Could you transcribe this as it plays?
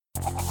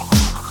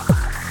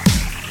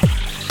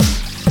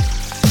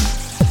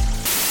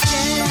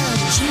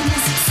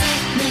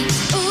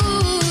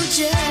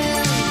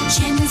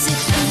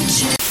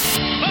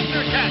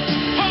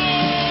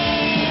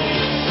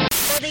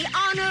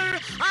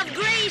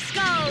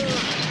Skull.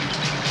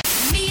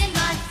 Me and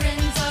my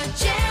friends are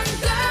Gem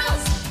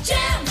Girls.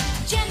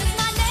 Gem is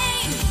my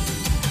name.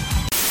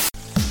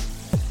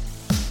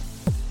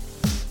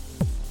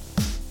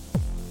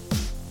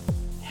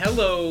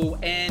 Hello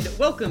and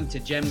welcome to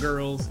Gem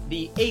Girls,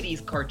 the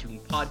 80s cartoon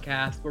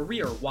podcast where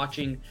we are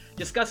watching,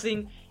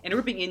 discussing, and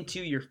ripping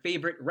into your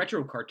favorite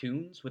retro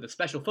cartoons with a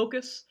special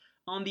focus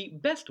on the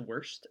best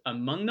worst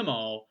among them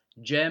all,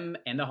 Jem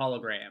and the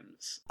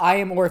Holograms. I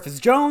am Orpheus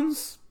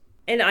Jones.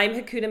 And I'm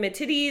Hakuna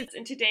Matidis,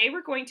 and today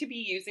we're going to be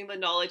using the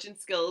knowledge and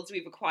skills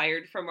we've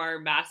acquired from our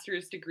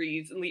master's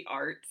degrees in the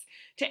arts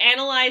to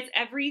analyze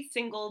every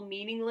single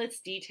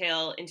meaningless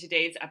detail in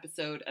today's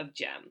episode of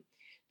Gem,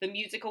 the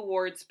Music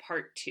Awards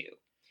Part 2.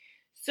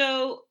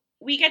 So,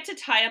 we get to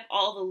tie up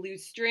all the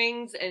loose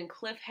strings and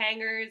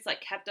cliffhangers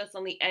that kept us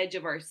on the edge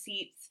of our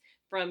seats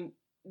from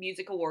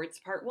Music Awards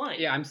Part 1.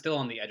 Yeah, I'm still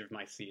on the edge of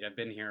my seat. I've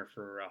been here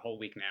for a whole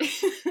week now.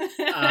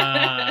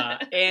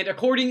 And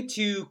according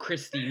to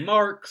Christy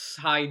Marks,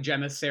 High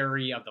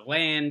Gemissary of the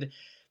Land,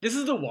 this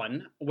is the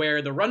one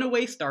where the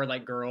runaway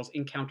Starlight Girls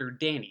encounter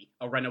Danny,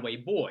 a runaway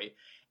boy,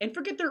 and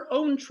forget their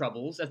own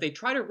troubles as they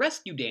try to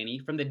rescue Danny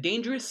from the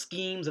dangerous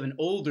schemes of an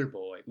older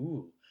boy.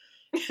 Ooh.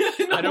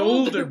 An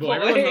older boy.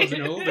 Everyone loves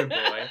an older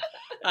boy.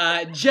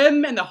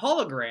 Jem and the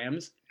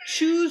Holograms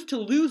choose to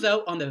lose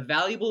out on the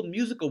valuable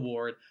music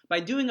award by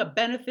doing a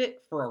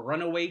benefit for a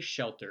runaway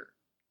shelter.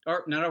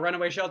 Or, not a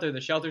runaway shelter,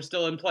 the shelter's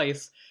still in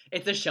place.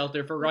 It's a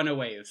shelter for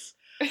runaways.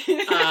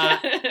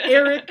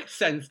 Eric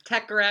sends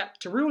Techrat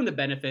to ruin the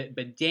benefit,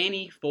 but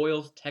Danny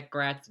foils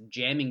Techrat's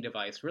jamming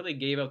device. Really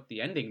gave out the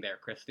ending there,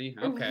 Christy.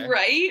 Okay.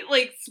 Right?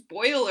 Like,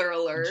 spoiler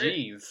alert.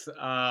 Jeez.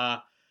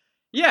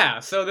 Yeah,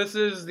 so this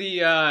is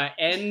the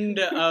end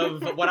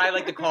of what I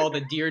like to call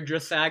the Deirdre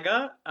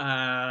saga.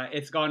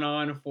 It's gone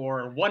on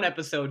for one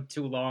episode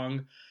too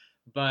long,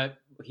 but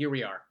here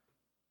we are.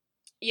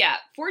 Yeah,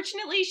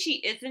 fortunately, she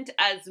isn't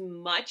as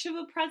much of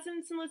a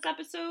presence in this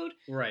episode.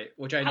 Right,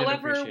 which I did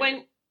However,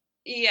 appreciate.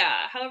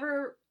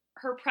 However,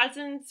 her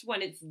presence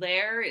when it's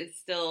there is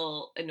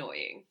still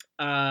annoying.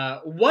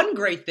 One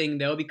great thing,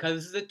 though, because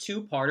this is a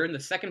two-parter, and the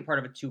second part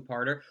of a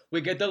two-parter,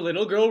 we get the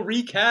Little Girl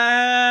recap!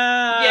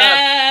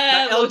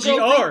 Yeah! The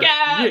LGR!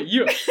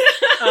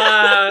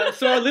 Yeah.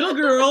 So our little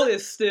girl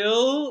is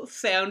still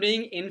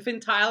sounding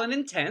infantile and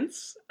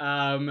intense,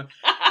 and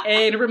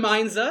it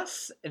reminds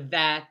us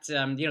that,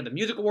 the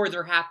music awards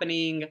are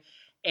happening,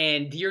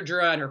 and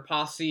Deirdre and her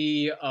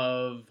posse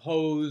of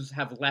hoes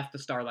have left the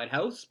Starlight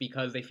House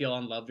because they feel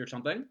unloved or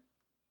something.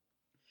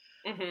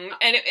 Mm-hmm.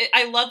 And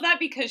I love that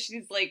because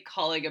she's, like,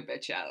 calling a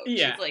bitch out.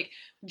 Yeah. She's like,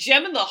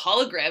 Jem and the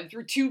Holograms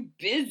were too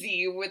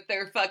busy with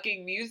their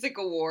fucking music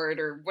award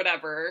or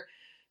whatever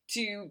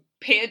to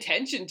pay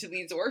attention to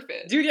these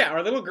orphans. Dude, yeah,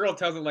 our little girl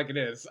tells it like it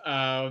is.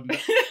 A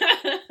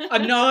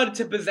nod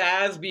to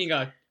Pizzazz being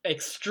a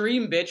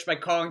extreme bitch by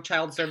calling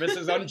child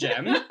services on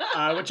Jem,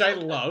 which I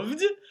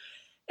loved.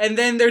 And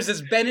then there's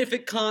this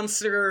benefit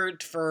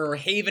concert for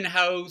Haven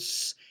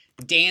House,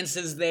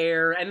 dances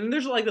there, and then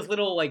there's, like, this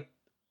little, like,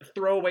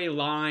 throwaway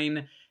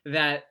line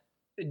that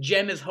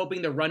Jem is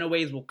hoping the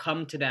runaways will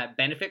come to that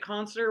benefit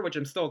concert, which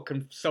I'm still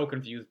so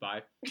confused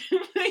by.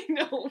 I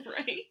know,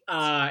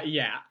 right?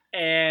 Yeah.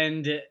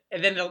 And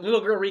then the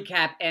little girl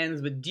recap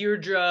ends with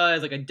Deirdre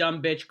as, like, a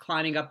dumb bitch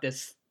climbing up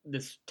this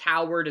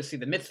tower to see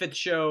the Misfits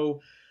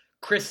show.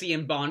 Chrissy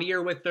and Bonnie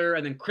are with her,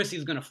 and then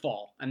Chrissy's gonna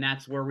fall, and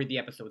that's where the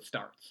episode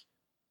starts.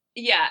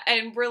 Yeah,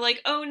 and we're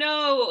like, oh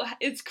no,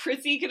 is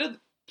Chrissy gonna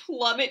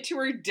plummet to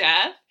her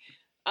death?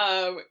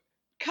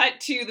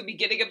 Cut to the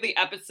beginning of the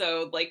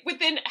episode, like,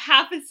 within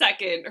half a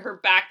second, her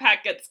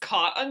backpack gets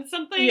caught on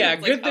something. Yeah,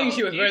 it's good like, thing oh,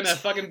 she was wearing that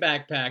fucking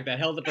backpack that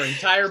held up her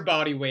entire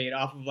body weight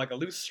off of, like, a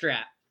loose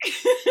strap.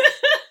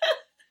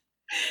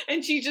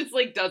 And she just,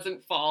 like,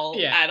 doesn't fall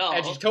at all.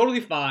 And she's totally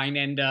fine,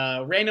 and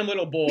random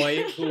little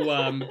boy who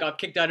got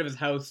kicked out of his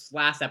house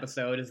last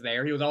episode is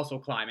there. He was also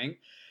climbing.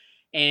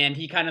 And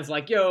he kind of's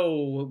like,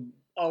 yo,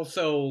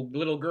 also,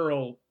 little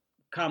girl,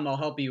 come, I'll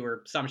help you,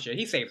 or some shit.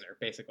 He saves her,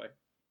 basically.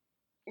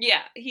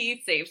 Yeah,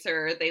 he saves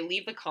her. They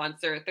leave the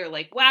concert. They're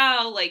like,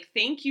 wow, like,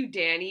 thank you,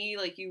 Danny.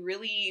 Like, you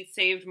really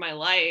saved my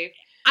life.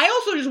 I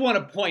also just want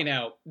to point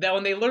out that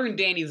when they learn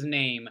Danny's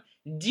name,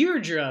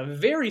 Deirdre,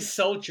 very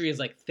sultry, is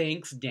like,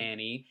 thanks,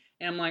 Danny.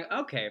 And I'm like,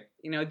 okay,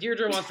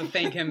 Deirdre wants to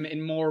thank him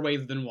in more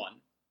ways than one.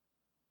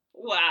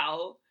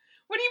 Wow.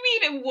 What do you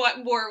mean in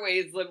what more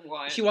ways than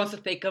one? She wants to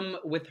thank him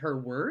with her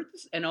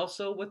words and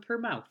also with her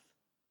mouth.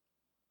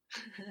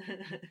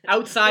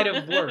 Outside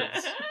of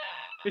words.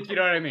 If you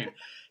know what I mean.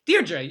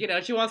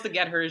 Deirdre, she wants to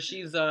get her.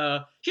 She's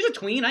a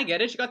tween, I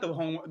get it. She got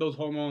those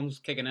hormones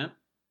kicking in.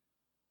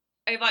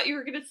 I thought you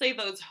were going to say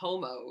those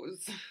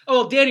homos.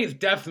 Oh, well, Danny's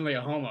definitely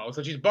a homo,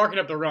 so she's barking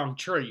up the wrong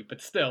tree,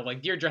 but still,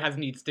 like, Deirdre has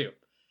needs too.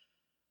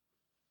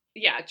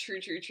 Yeah,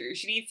 true.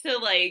 She needs to,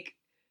 like,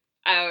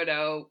 I don't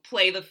know,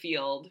 play the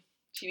field.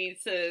 She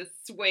needs to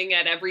swing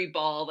at every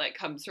ball that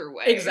comes her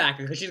way.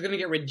 Exactly, because she's going to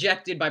get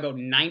rejected by about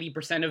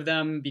 90% of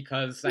them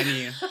because, I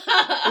mean,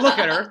 look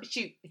at her.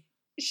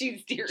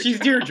 She's Deirdre. She's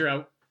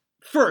Deirdre.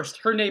 First,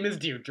 her name is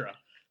Deirdre.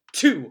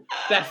 2,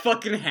 that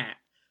fucking hat.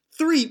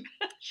 3,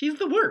 she's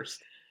the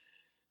worst.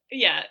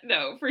 Yeah,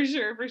 no, for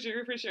sure.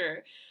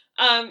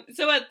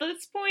 So at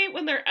this point,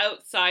 when they're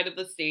outside of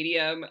the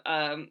stadium,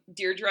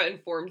 Deirdre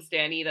informs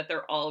Danny that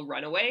they're all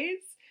runaways.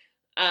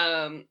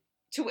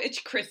 To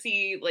which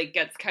Chrissy, like,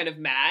 gets kind of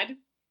mad. And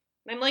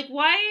I'm like,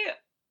 why,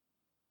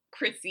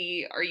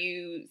 Chrissy, are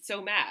you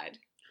so mad?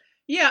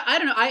 Yeah, I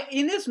don't know.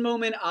 In this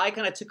moment, I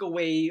kind of took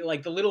away,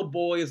 like, the little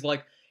boys,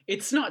 like,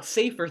 it's not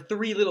safe for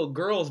 3 little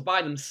girls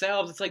by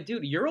themselves. It's like,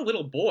 dude, you're a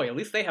little boy. At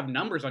least they have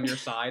numbers on your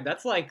side.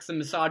 That's like some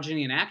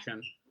misogyny in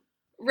action.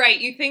 Right,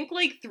 you think,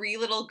 like, 3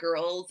 little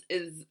girls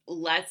is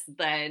less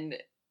than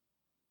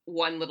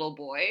 1 little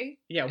boy?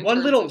 Yeah, in one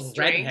terms little of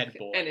strength redhead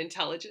boy. and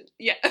intelligence.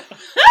 Yeah.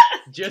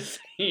 Just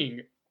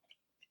saying.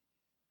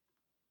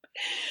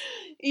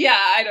 Yeah,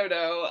 I don't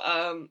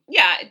know.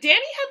 Yeah, Danny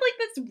had, like,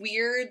 this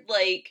weird,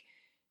 like,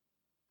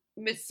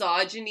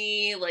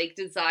 misogyny, like,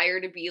 desire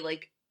to be,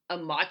 like, a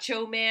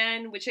macho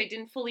man, which I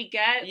didn't fully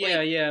get. Yeah,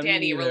 like, yeah. me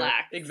Danny, neither.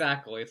 relax.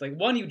 Exactly. It's like,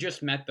 1, you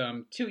just met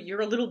them. 2,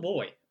 you're a little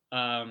boy.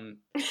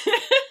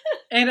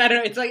 And I don't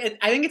know, it's like,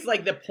 I think it's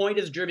like the point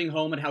is driven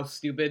home and how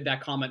stupid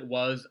that comment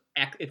was.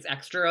 It's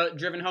extra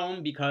driven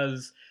home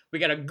because we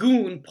got a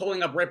goon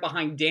pulling up right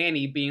behind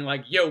Danny being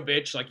like, yo,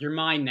 bitch, like, you're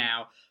mine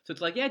now. So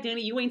it's like, yeah,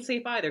 Danny, you ain't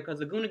safe either because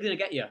the goon is gonna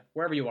get you,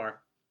 wherever you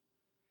are.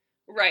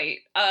 Right.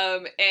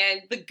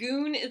 And the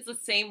goon is the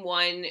same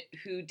one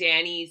who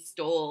Danny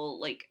stole,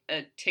 like,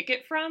 a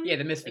ticket from. Yeah,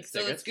 the Misfits So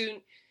tickets. this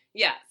goon,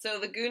 yeah, so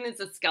the goon is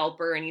a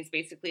scalper, and he's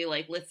basically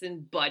like,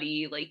 listen,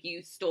 buddy, like,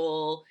 you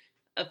stole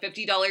a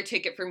 $50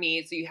 ticket from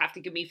me, so you have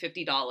to give me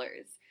 $50.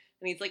 And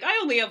he's like, I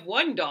only have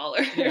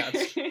 $1. Yeah,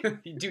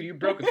 dude, you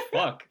broke as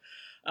fuck.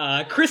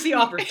 Chrissy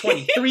offers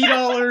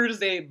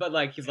 $23, but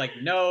like he's like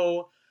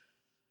no,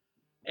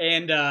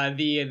 and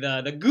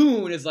the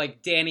goon is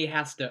like Danny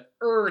has to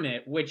earn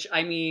it, which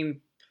I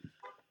mean,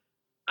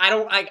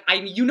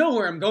 I you know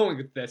where I'm going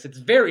with this. It's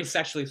very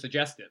sexually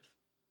suggestive.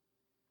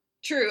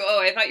 True.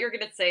 Oh, I thought you were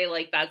gonna say,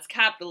 like, that's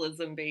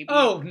capitalism, baby.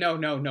 Oh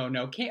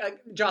no, can't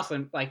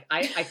Jocelyn, like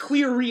I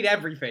queer read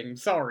everything.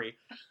 Sorry.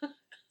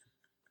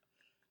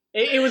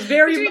 It was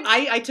very. Dude.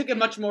 I took it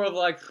much more of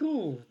like,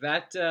 whew,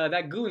 that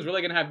goon's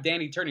really gonna have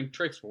Danny turning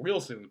tricks real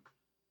soon.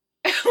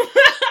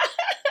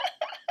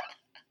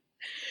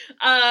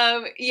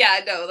 Yeah,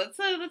 no, that's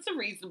a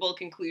reasonable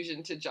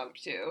conclusion to jump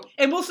to.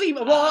 And we'll see.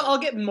 Well, I'll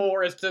get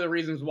more as to the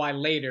reasons why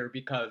later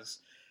because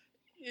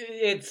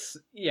it's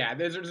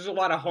there's a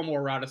lot of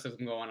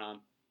homoeroticism going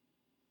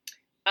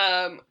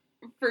on.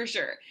 For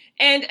sure.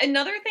 And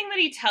another thing that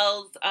he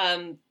tells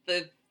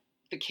the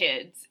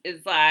kids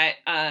is that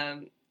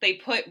they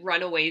put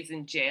runaways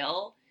in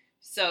jail.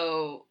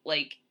 So,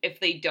 like, if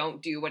they don't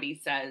do what he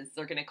says,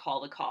 they're gonna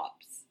call the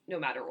cops no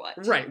matter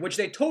what. Right, which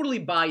they totally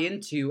buy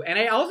into. And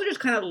I also just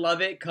kind of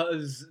love it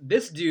because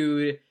this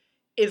dude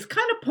is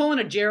kind of pulling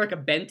a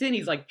Jerrica Benton.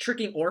 He's like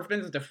tricking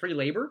orphans into free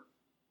labor.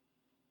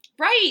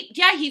 Right.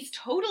 Yeah, he's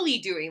totally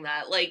doing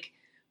that. Like,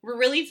 we're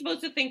really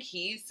supposed to think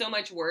he's so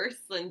much worse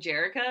than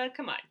Jerrica?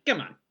 Come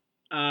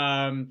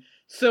on.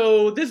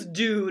 So this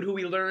dude who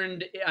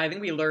I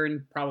think we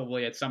learned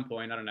probably at some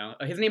point, I don't know,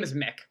 his name is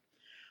Mick.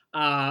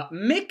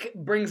 Mick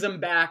brings him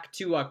back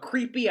to a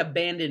creepy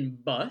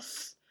abandoned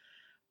bus,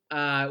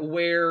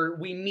 where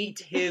we meet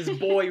his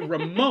boy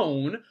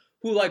Ramon,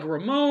 who, like,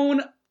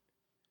 Ramon,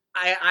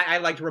 I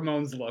liked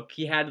Ramon's look.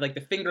 He had, like,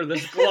 the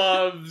fingerless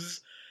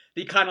gloves,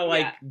 the kind of,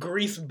 like,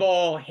 grease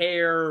ball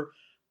hair,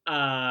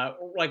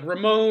 like,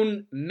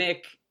 Ramon,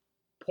 Mick,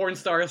 porn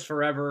stars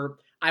forever.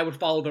 I would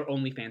follow their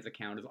OnlyFans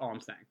account, is all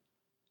I'm saying.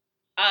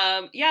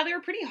 Yeah, they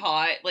were pretty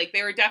hot. Like,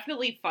 they were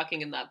definitely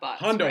fucking in that bus,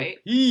 Hondo, right?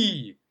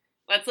 he.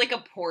 That's like a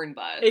porn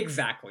bus.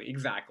 Exactly.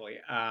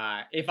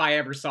 If I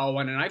ever saw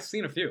one, and I've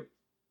seen a few.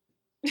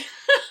 Is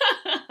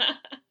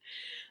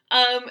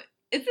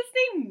his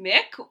name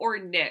Mick or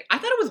Nick? I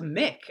thought it was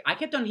Mick. I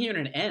kept on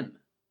hearing an M.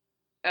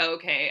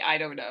 Okay, I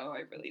don't know.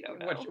 I really don't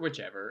know.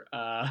 Whichever.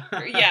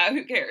 Yeah,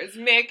 who cares?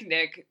 Mick,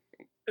 Nick.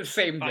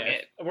 Same Fuck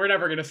dick. We're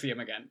never gonna see him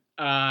again.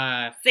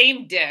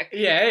 Same dick.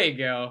 Yeah, there you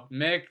go.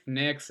 Mick,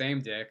 Nick, same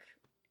dick.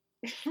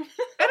 And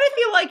I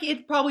feel like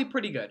it's probably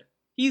pretty good.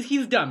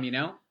 He's dumb, you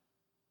know?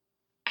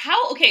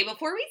 Okay,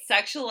 before we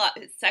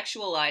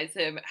sexualize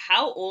him,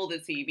 how old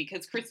is he?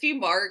 Because Christy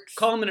Marks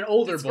Call him an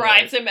older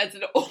describes boy. him as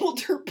an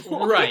older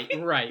boy. Right.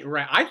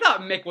 I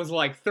thought Mick was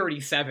like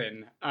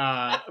 37.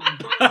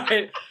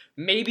 But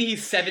maybe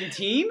he's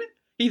 17?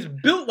 He's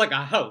built like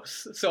a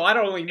house, so I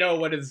don't really know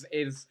what his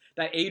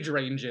that age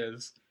range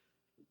is.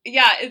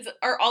 Yeah,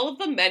 are all of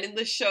the men in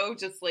the show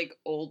just like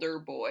older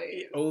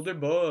boys? Older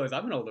boys.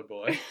 I'm an older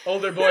boy.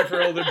 Older boy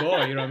for older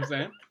boy, you know what I'm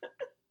saying?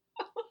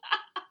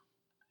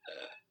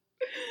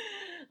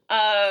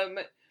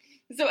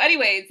 So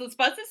anyways, this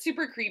bus is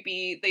super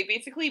creepy. They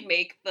basically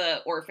make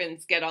the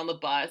orphans get on the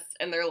bus,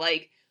 and they're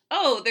like,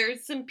 oh,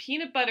 there's some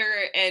peanut butter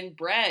and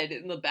bread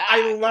in the back.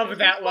 I love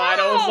that line.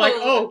 I was like,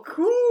 oh,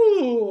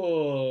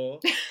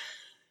 cool.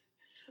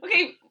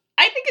 Okay,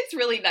 I think it's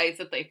really nice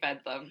that they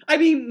fed them. I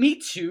mean, me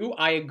too.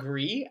 I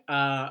agree.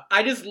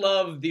 I just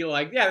love the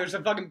like, yeah, there's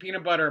some fucking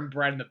peanut butter and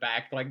bread in the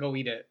back. Like, go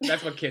eat it.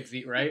 That's what kids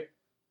eat, right?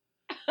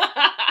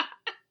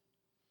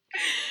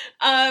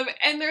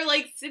 And they're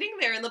like sitting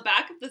there in the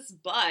back of this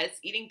bus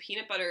eating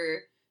peanut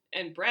butter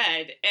and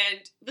bread, and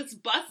this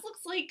bus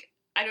looks like,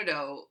 I don't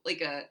know, like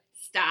a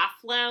staff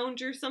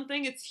lounge or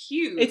something. It's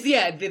huge. It's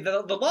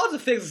the laws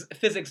of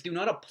physics do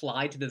not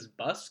apply to this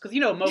bus because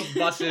most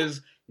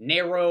buses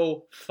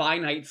narrow,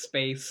 finite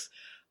space.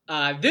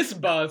 This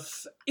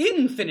bus,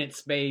 infinite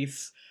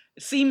space,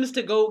 seems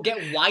to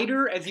get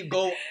wider as you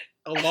go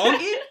along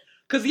it.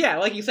 Because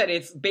like you said,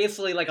 it's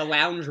basically like a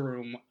lounge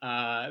room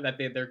that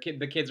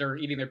the kids are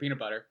eating their peanut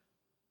butter.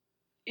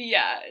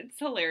 Yeah, it's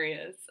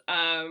hilarious.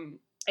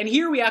 And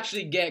here we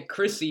actually get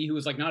Chrissy, who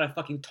is like not a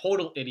fucking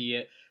total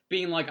idiot,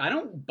 being like, I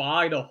don't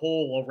buy the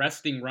whole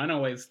arresting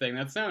runaways thing.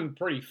 That sounds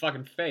pretty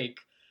fucking fake.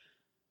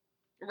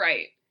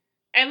 Right.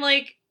 And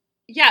like,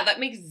 yeah, that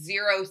makes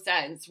zero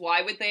sense.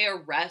 Why would they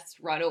arrest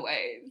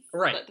runaways?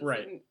 Right.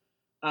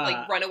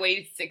 Like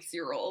runaway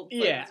 6-year-olds.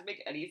 Like, yeah. doesn't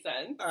make any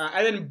sense.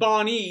 And then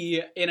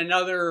Bonnie, in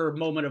another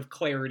moment of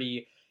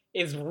clarity,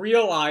 is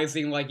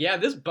realizing, like, yeah,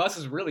 this bus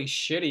is really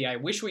shitty. I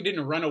wish we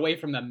didn't run away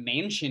from the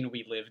mansion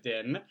we lived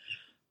in.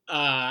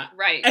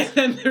 Right. And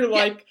then they're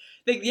like,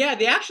 they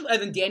actually,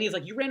 and then Danny's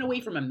like, you ran away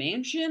from a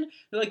mansion?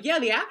 They're like, yeah,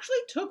 they actually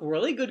took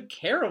really good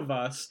care of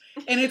us.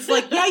 And it's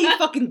like, yeah, you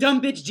fucking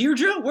dumb bitch,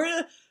 Deirdre, look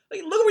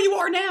where you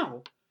are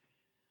now.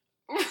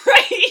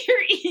 Right,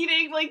 you're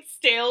eating like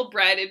stale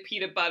bread and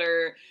peanut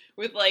butter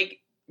with like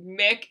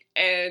Mick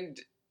and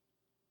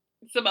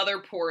some other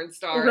porn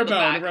star in the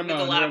back of a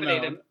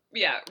dilapidated. Ramon.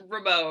 Yeah,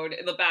 Ramon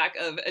in the back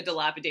of a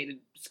dilapidated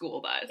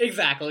school bus.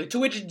 Exactly. To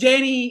which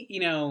Danny,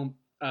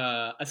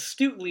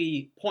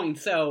 astutely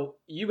points out,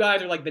 you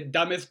guys are like the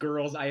dumbest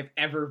girls I have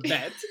ever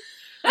met.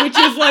 Which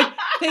is like,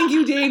 thank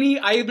you, Danny.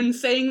 I have been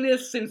saying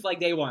this since like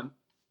day one.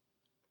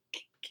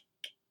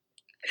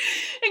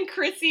 And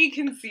Chrissy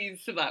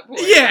concedes to that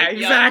point. Yeah, like,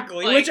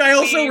 exactly. like, which I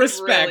also we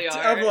respect. really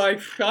are. I'm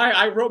like,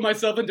 I wrote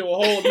myself into a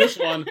hole in this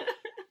one.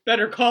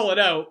 Better call it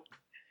out.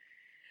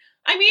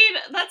 I mean,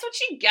 that's what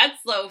she gets,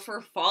 though,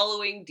 for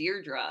following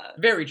Deirdre.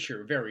 Very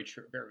true, very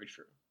true, very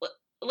true.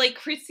 Like,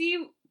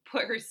 Chrissy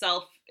put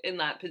herself in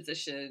that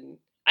position,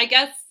 I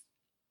guess,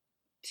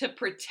 to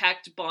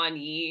protect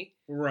Bonnie.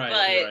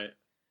 Right.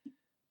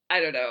 I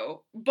don't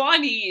know.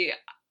 Bonnie,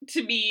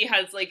 to me,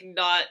 has, like,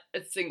 not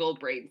a single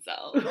brain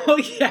cell. Oh,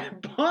 yeah,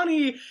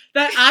 Bonnie,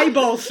 that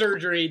eyeball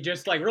surgery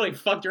just, like, really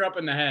fucked her up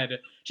in the head.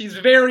 She's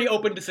very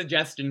open to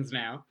suggestions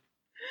now.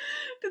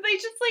 Did they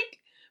just, like,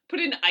 put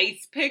an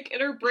ice pick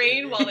in her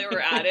brain while they were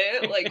at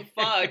it? Like,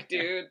 fuck,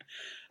 dude.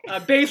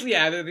 Basically,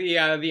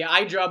 yeah, the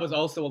eye job was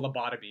also a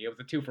lobotomy. It was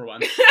a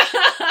 2-for-1.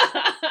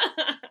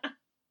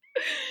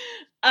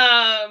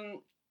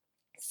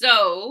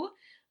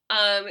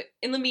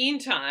 In the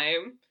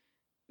meantime,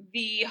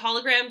 the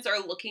holograms are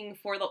looking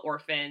for the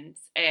orphans,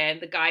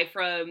 and the guy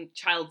from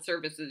Child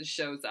Services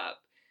shows up.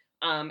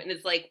 And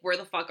it's like, where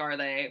the fuck are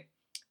they?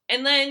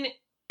 And then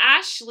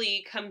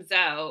Ashley comes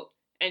out,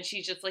 and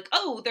she's just like,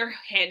 oh, they're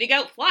handing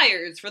out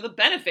flyers for the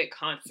benefit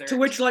concert. To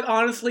which, like,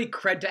 honestly,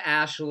 cred to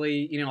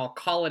Ashley. I'll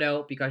call it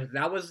out because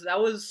that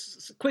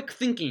was quick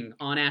thinking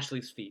on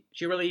Ashley's feet.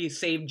 She really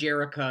saved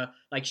Jerrica.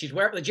 Like,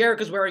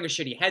 Jerrica's wearing a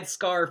shitty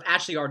headscarf.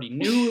 Ashley already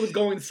knew it was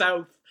going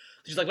south.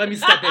 She's like, let me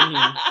step in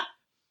here.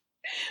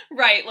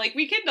 Right, like,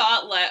 we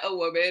cannot let a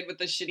woman with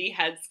a shitty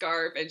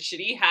headscarf and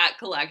shitty hat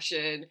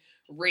collection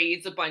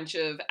raise a bunch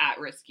of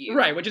at-risk youth.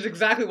 Right, which is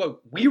exactly what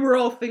we were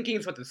all thinking.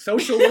 It's what the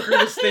social worker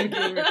was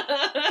thinking.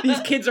 These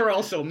kids are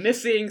also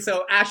missing,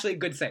 so Ashley,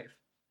 good save.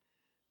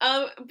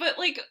 But,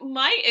 like,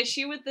 my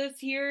issue with this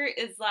here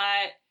is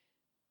that,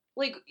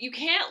 like, you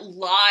can't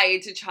lie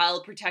to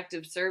Child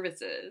Protective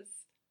Services.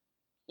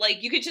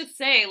 Like, you could just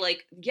say,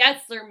 like,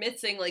 yes, they're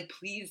missing, like,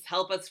 please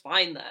help us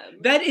find them.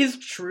 That is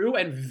true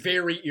and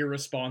very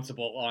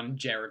irresponsible on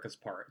Jerrica's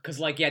part. Because,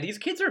 like, yeah, these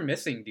kids are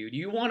missing, dude.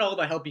 You want all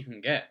the help you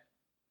can get.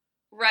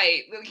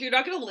 Right. Like, you're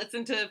not gonna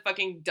listen to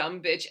fucking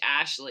dumb bitch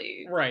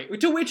Ashley. Right.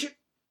 To which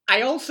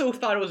I also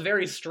thought it was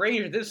very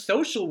strange. This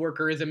social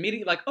worker is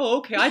immediately like, oh,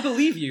 okay, I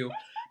believe you.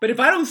 But if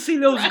I don't see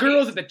those Right.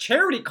 girls at the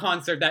charity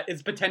concert that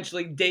is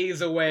potentially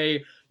days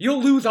away,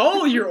 you'll lose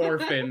all your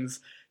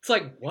orphans. It's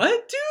like,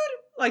 what, dude?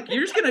 Like,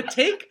 you're just gonna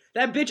take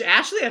that bitch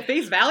Ashley at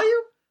face value?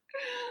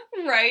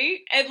 Right?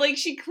 And, like,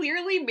 she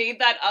clearly made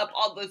that up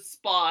on the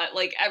spot.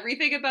 Like,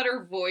 everything about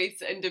her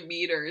voice and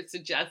demeanor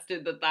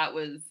suggested that that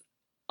was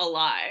a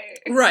lie.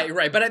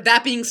 Right. But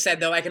that being said,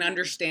 though, I can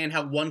understand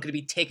how one could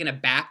be taken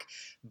aback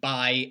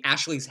by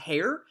Ashley's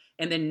hair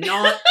and then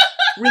not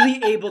really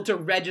able to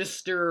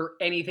register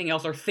anything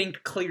else or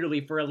think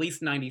clearly for at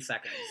least 90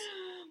 seconds.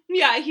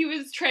 Yeah, he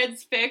was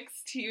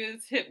transfixed, he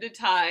was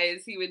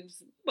hypnotized, he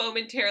was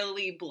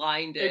momentarily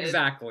blinded.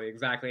 Exactly.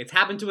 It's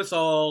happened to us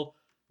all.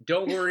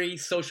 Don't worry,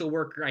 social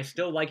worker. I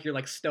still like your,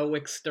 like,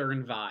 stoic,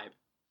 stern vibe.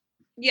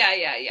 Yeah.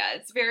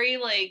 It's very,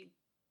 like,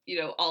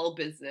 all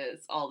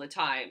business all the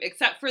time,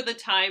 except for the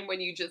time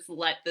when you just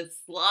let this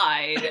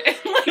slide and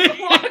like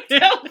walked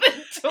out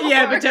the door.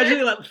 Yeah,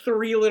 potentially let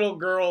 3 little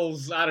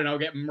girls, I don't know,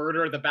 get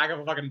murdered at the back of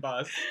a fucking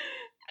bus.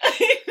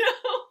 I know.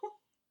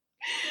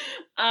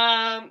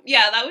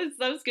 Yeah, that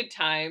was good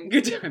time.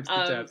 Good times.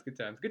 Good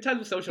times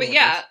with social But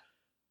workers.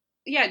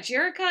 yeah,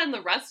 Jerrica and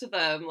the rest of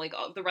them, like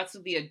the rest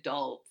of the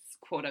adults,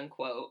 quote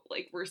unquote,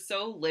 like were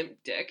so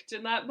limp-dicked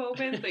in that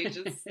moment. They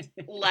just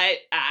let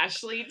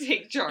Ashley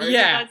take charge of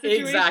Yeah, that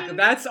situation. exactly.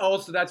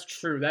 That's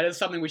true. That is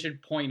something we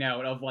should point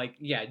out of like,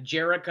 yeah,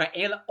 Jerrica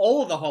and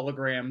all of the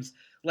holograms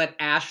let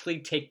Ashley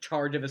take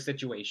charge of a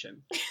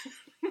situation.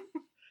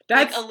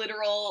 That's like a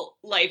literal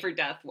life or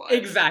death one.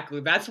 exactly.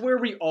 That's where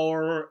we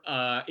are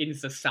in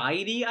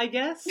society, I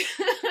guess.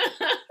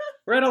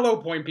 We're at a low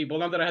point, people.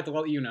 Not that I have to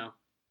let you know.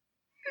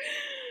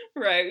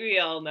 Right, we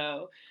all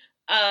know.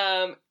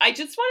 I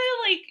just want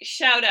to like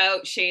shout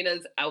out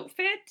Shayna's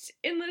outfit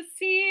in this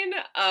scene.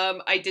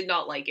 I did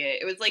not like it.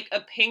 It was like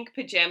a pink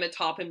pajama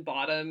top and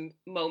bottom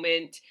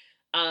moment.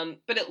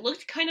 But it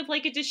looked kind of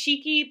like a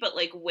dashiki, but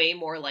like way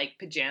more like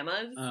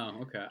pajamas.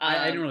 Oh, okay.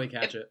 I didn't really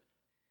catch it.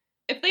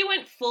 If they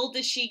went full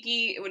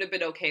dashiki, it would have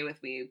been okay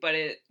with me, but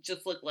it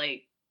just looked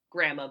like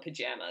grandma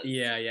pajamas.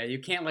 Yeah, you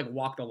can't like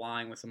walk the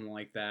line with something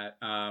like that.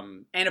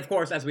 And of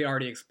course, as we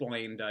already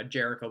explained,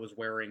 Jerrica was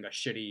wearing a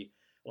shitty,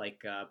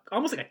 like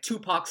almost like a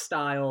Tupac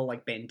style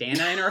like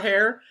bandana in her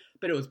hair,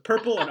 but it was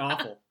purple and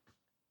awful.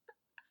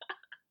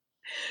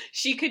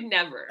 She could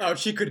never. Oh,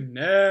 she could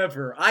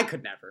never. I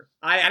could never.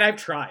 I've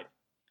tried.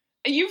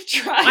 You've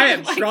tried. I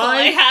have Michael. tried.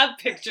 I have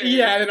pictures.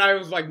 Yeah, and I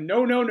was like,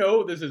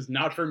 no, this is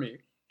not for me.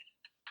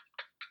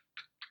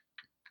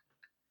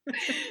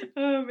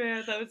 Oh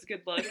man, that was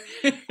good luck.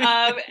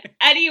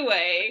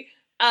 Anyway,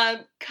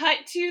 cut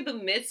to the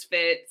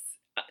Misfits,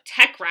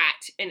 Tech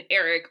Rat and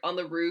Eric on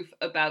the roof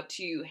about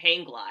to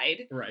hang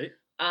glide. Right.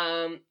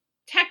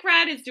 Tech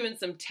Rat is doing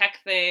some tech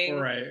thing.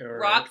 Right.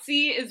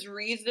 Roxy is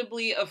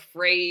reasonably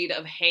afraid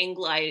of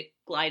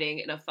gliding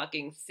in a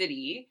fucking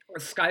city.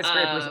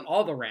 Skyscrapers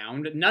all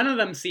around. None of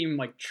them seem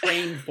like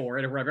trained for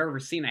it, or I've ever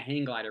seen a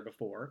hang glider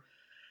before.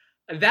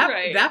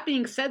 That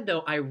being said,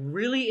 though, I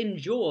really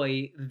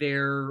enjoy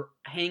their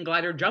hang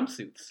glider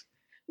jumpsuits.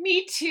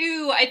 Me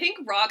too. I think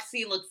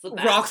Roxy looks the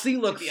best. Roxy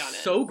looks to be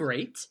honest. so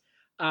great.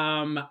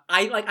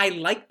 I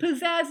like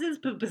Pizzazz's,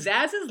 but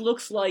Pizzazz's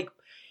looks like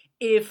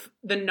if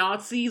the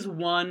Nazis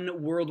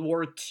won World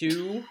War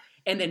II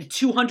and then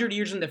 200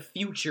 years in the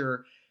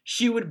future,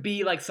 she would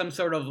be like some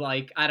sort of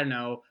like, I don't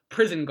know,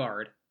 prison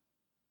guard.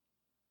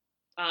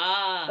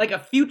 Ah. Like a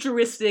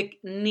futuristic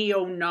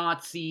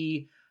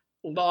neo-Nazi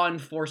law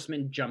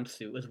enforcement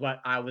jumpsuit is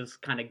what I was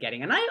kind of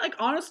getting. And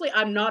honestly,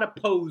 I'm not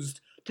opposed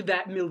to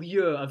that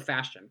milieu of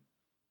fashion.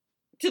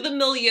 To the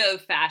milieu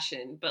of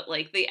fashion, but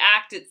like the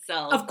act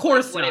itself. Of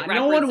course like, not. what it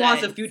No one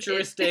wants a represents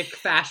futuristic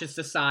fascist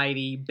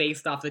society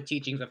based off the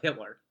teachings of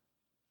Hitler.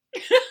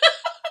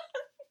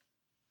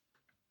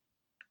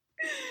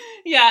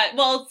 Yeah,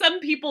 well, some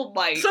people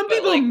might. Some but,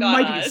 people like,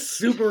 not might be us.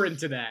 super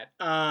into that.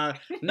 Not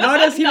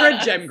us here Not at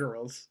us. Gem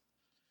Girls.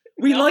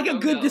 We No, like a no,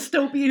 good no.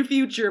 dystopian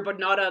future, but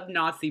not a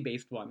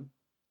Nazi-based one.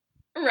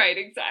 Right,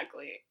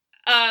 exactly.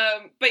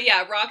 But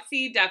yeah,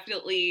 Roxy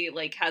definitely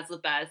like has the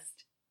best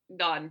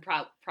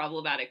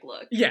non-problematic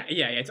look. Yeah,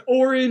 it's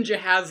orange.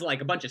 It has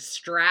like a bunch of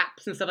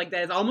straps and stuff like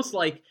that. It's almost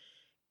like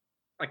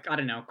I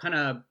don't know, kind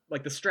of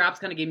like the straps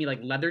kind of gave me like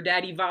Leather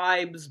Daddy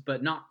vibes,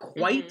 but not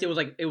quite.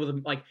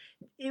 Mhm.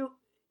 It was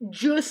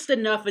just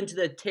enough into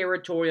the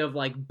territory of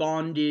like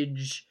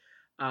bondage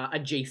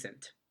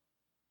adjacent.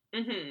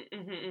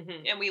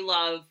 And we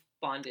love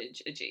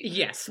bondage adjacent.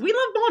 Yes, we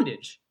love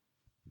bondage.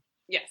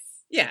 Yes.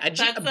 Yeah,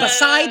 That's,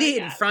 beside it,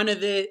 in yeah. front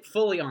of it,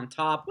 fully on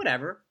top,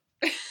 whatever.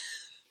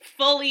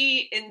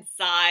 Fully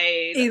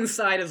inside.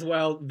 Inside as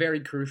well,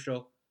 very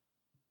crucial.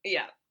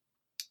 Yeah.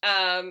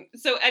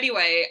 So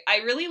anyway, I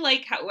really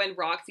like how when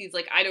Roxy's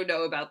like, I don't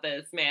know about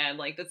this, man,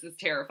 like this is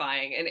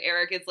terrifying. And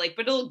Eric is like,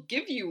 but it'll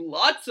give you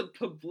lots of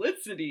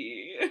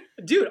publicity.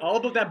 Dude, all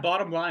about that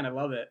bottom line, I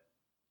love it.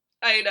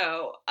 I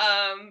know.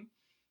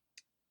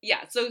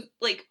 Yeah, so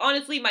like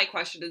honestly my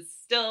question is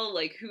still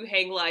like who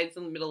hang glides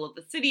in the middle of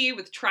the city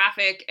with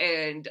traffic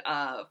and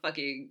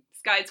fucking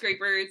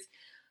skyscrapers.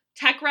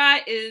 Tech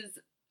Rat is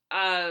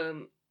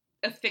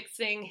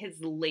affixing his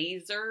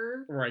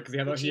laser. Right,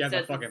 because Which he he has a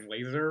says fucking is-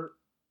 laser.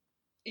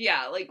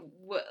 Yeah, like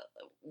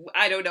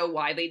I don't know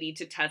why they need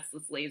to test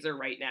this laser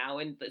right now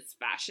in this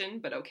fashion,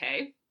 but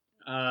okay.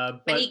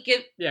 But And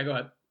yeah, go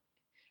ahead.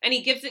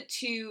 he gives it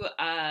to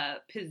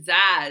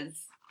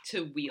Pizzazz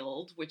to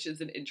wield, which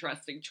is an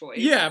interesting choice.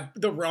 Yeah,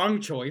 the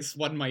wrong choice,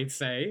 one might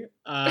say.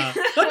 Let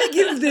me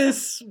give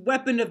this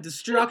weapon of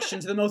destruction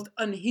to the most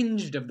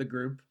unhinged of the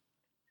group.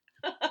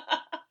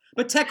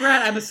 But Tech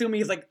Rat, I'm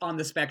assuming, is like on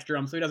the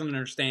spectrum, so he doesn't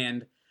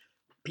understand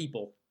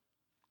people.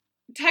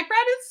 Tech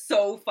Rat is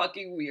so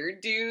fucking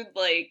weird, dude.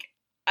 Like,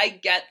 I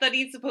get that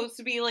he's supposed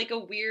to be like a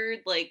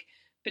weird, like,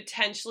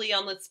 potentially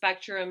on the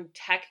spectrum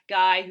tech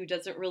guy who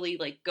doesn't really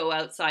like go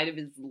outside of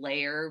his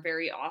lair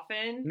very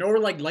often. Nor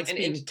likes And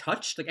being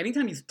touched. Like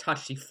anytime he's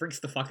touched, he freaks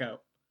the fuck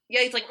out.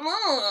 Yeah, he's like,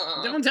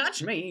 "Ugh." Don't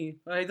touch me.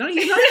 Like, his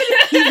voice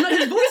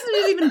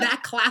isn't even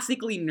that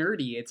classically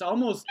nerdy. It's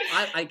almost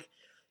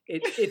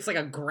it's like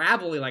a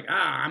gravelly, like,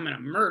 I'm gonna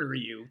murder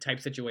you type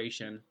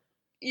situation.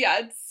 Yeah,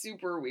 it's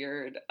super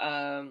weird.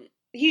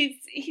 He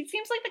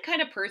seems like the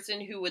kind of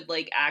person who would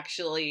like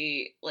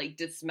actually like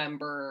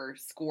dismember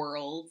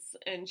squirrels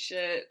and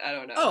shit. I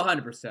don't know. Oh,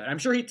 100%. I'm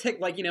sure he'd take,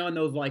 like, you know, in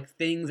those, like,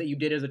 things that you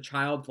did as a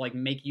child to, like,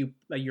 make you,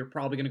 like, you're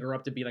probably gonna grow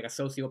up to be, like, a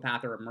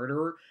sociopath or a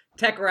murderer.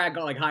 Tech Rat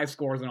got, like, high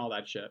scores and all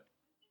that shit.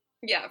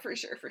 Yeah, for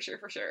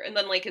sure. And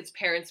then like his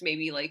parents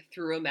maybe like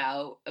threw him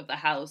out of the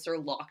house or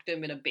locked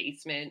him in a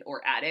basement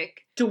or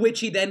attic. To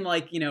which he then,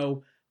 like, you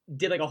know,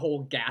 did, like, a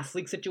whole gas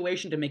leak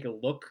situation to make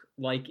it look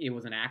like it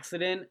was an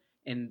accident.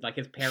 And, like,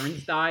 his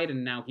parents died,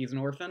 and now he's an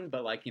orphan.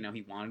 But, like, you know,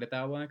 he wanted it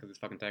that way, because it's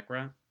fucking Tech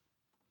Rat.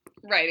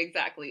 Right,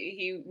 exactly.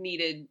 He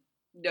needed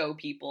no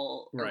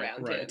people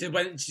around him.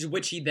 To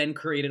which he then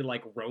created,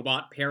 like,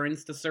 robot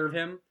parents to serve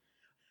him.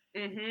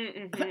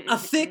 Mm-hmm.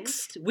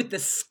 Affixed with the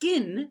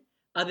skin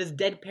of his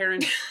dead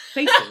parents'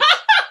 faces.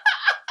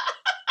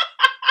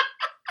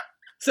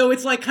 So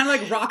it's, like, kind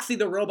of like Roxy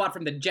the robot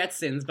from the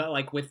Jetsons, but,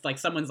 like, with, like,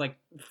 someone's, like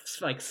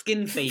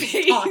skin face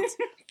topped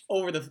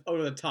over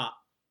the top.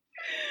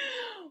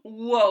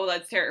 Whoa,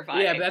 that's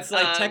terrifying. Yeah, but that's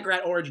like Tech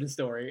Rat origin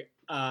story.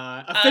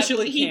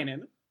 Officially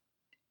canon.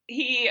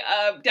 He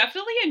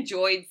definitely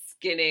enjoyed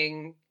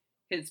skinning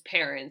his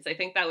parents. I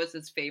think that was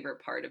his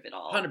favorite part of it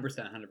all. 100%.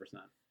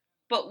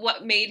 But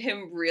what made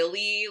him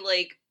really,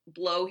 like,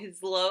 blow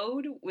his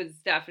load was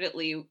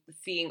definitely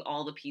seeing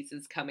all the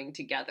pieces coming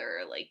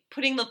together. Like,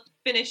 putting the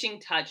finishing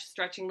touch,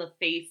 stretching the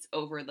face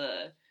over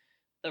the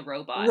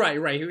robot. Right.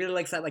 He really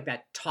likes that, like,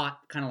 that taut,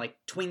 kind of, like,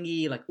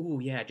 twingy, like, ooh,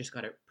 yeah, I just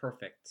got it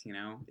perfect, you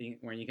know?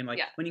 Where you can,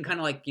 like, when you kind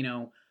of, like, you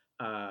know,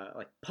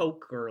 like,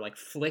 poke or, like,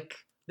 flick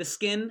the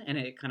skin and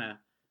it kind of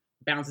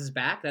bounces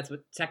back. That's what,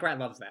 Tech Rat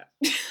loves that.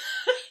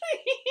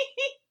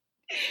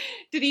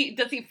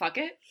 Does he fuck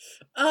it?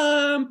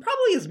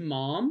 Probably his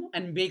mom,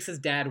 and makes his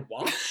dad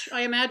watch,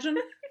 I imagine.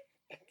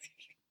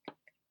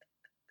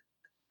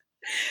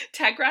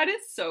 Tech Rat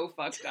is so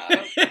fucked up.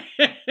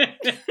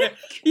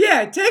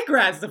 Yeah, Tech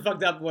Rat's the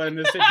fucked up one in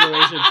this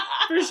situation.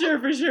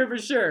 For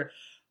sure.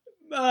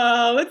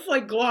 Let's,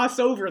 like, gloss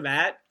over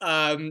that.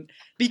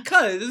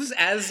 Because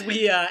as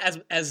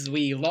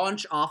we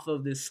launch off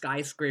of this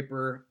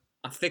skyscraper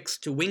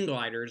affixed to wing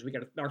gliders, we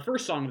got our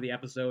first song of the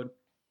episode,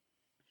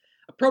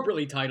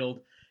 appropriately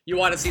titled, You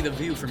Want to See the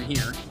View From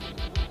Here.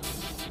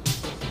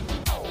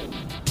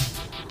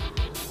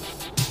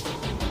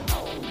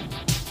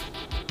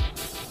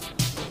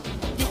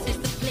 This is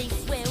the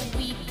place where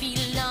we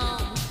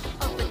belong.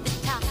 Up at the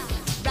top,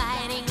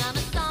 riding on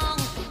a song.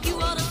 You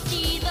ought to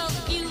see the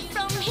view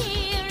from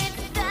here.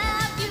 It's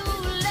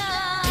fabulous.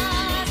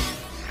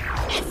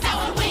 It's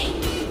our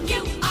wing.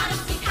 You ought to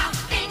see how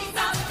things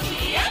are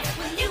here.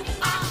 When you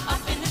are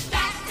up in the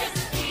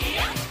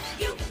stratosphere,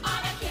 you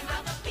ought to hear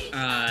how the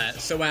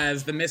beat. So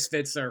as the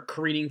Misfits are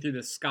careening through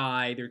the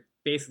sky, they're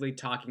basically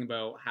talking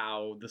about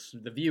how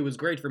the view is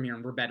great from here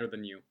and we're better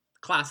than you.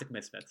 Classic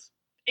Misfits.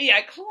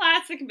 Yeah,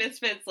 classic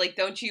Misfits, like,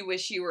 don't you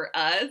wish you were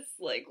us?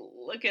 Like,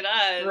 look at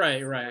us.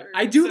 Right. We're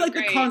I do so like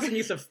great. the constant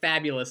use of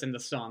fabulous in the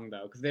song,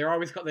 though, because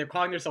they're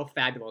calling themselves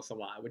fabulous a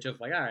lot, which is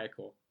like, all right,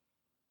 cool.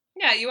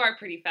 Yeah, you are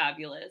pretty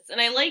fabulous. And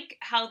I like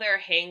how their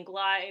hang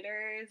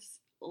gliders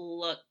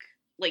look,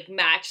 like,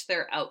 match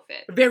their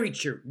outfit. Very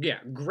true. Yeah,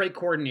 great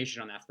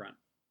coordination on that front.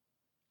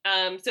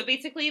 So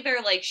basically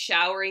they're, like,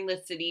 showering the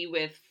city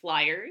with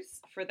flyers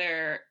for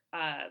their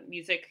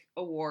music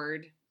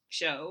award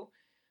show.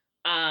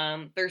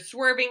 They're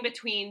swerving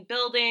between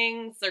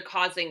buildings. They're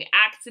causing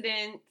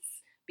accidents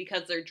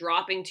because they're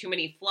dropping too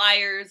many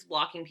flyers,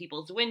 blocking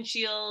people's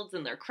windshields,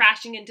 and they're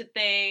crashing into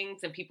things,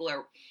 and people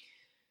are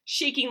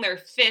shaking their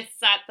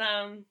fists at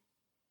them.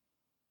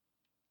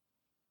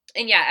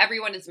 And yeah,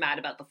 everyone is mad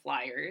about the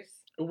flyers.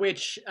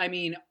 Which, I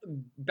mean,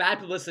 bad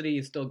publicity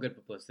is still good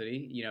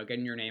publicity, you know,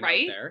 getting your name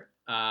Right? out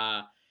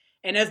there.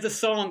 And as the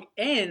song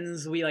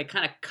ends, we, like,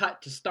 kind of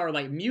cut to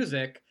Starlight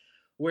Music,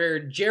 where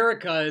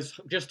Jerrica is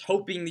just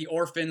hoping the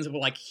orphans will,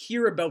 like,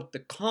 hear about the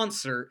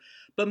concert,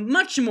 but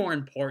much more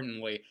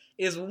importantly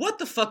is what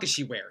the fuck is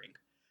she wearing?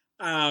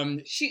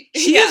 She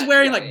is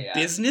wearing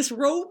business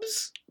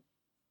robes?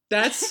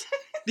 That's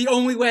the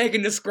only way I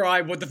can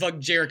describe what the fuck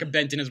Jerrica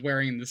Benton is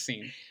wearing in this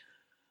scene.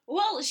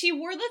 Well, she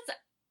wore this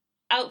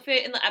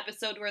outfit in the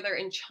episode where they're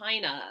in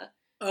China.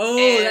 Oh,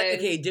 And-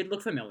 okay, it did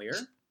look familiar.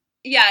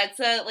 Yeah, it's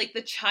like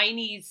the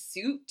Chinese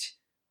suit,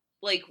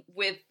 like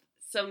with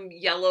some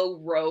yellow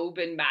robe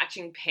and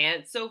matching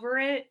pants over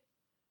it.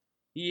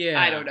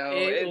 Yeah. I don't know,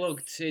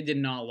 It did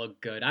not look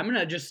good. I'm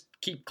gonna just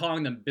keep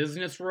calling them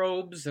business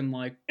robes, and,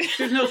 like,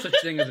 there's no such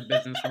thing as a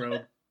business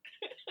robe.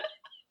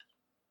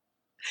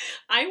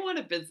 I want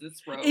a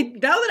business robe.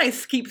 Now that I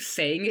keep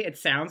saying it, it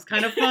sounds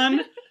kind of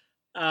fun.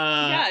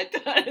 Yeah, it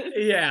does.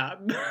 Yeah.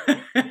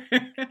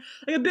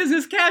 Like a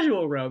business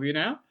casual robe, you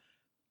know?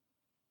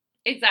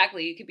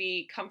 Exactly. You could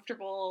be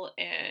comfortable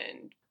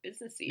and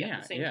businessy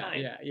at the same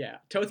time. Yeah.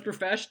 Totes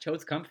profesh,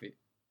 totes comfy.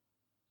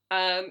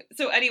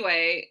 So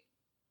anyway,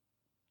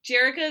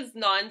 Jerrica's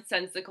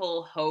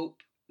nonsensical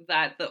hope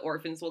that the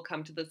orphans will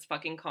come to this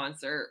fucking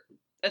concert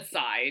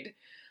aside,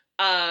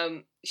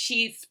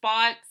 she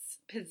spots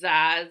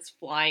Pizzazz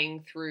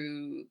flying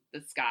through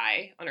the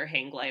sky on her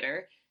hang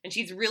glider, and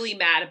she's really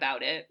mad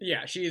about it.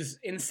 Yeah, she's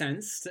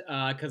incensed,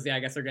 because, I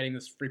guess they're getting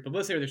this free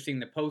publicity, or they're seeing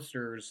the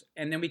posters,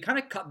 and then we kind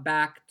of cut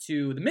back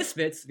to the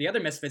Misfits, the other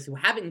Misfits who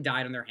haven't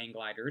died on their hang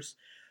gliders.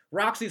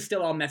 Roxy's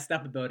still all messed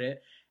up about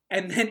it,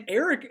 and then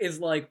Eric is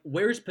like,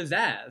 where's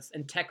Pizzazz?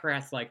 And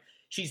Techrat's like,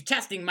 she's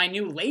testing my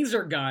new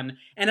laser gun,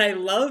 and I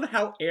love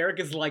how Eric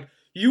is like,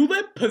 you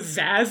let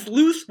Pizzazz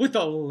loose with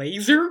a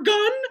laser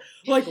gun?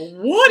 Like,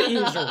 what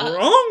is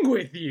wrong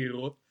with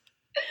you?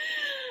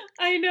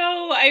 I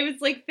know. I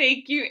was like,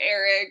 thank you,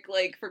 Eric,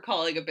 like, for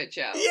calling a bitch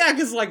out. Yeah,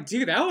 because, like,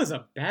 dude, that was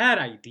a bad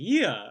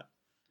idea.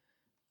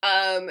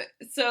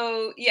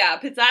 So, yeah,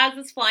 Pizzazz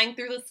is flying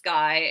through the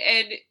sky,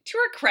 and to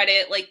her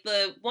credit, like,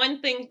 the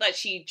one thing that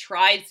she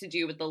tries to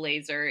do with the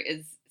laser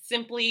is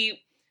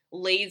simply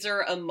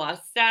laser a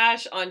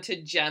mustache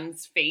onto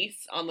Jem's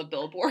face on the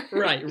billboard.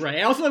 Right.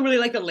 I also really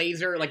like the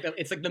laser, like,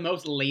 it's like the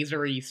most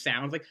lasery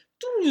sounds, like,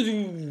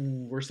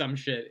 or some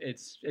shit.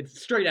 It's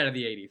straight out of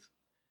the 80s.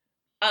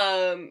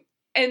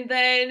 And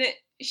then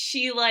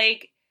she,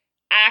 like,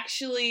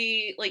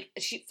 actually, like,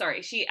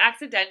 she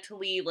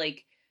accidentally,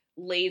 like,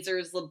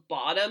 lasers the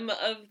bottom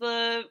of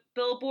the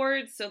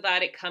billboard so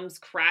that it comes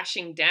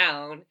crashing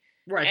down.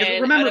 Right,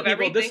 because remember,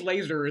 people, this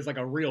laser is, like,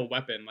 a real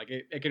weapon. Like,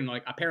 it can,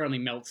 like, apparently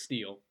melt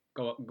steel.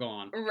 Go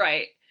on.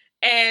 Right.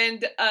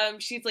 And,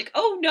 she's like,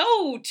 oh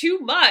no, too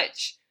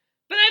much.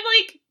 But I'm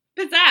like,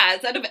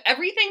 Pizzazz, out of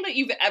everything that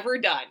you've ever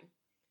done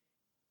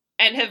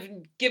and have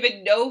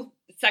given no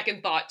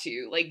second thought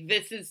to, like,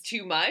 this is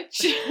too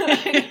much.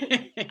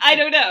 I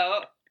don't know.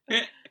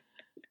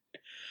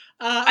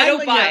 I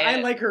don't buy it. I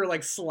like her,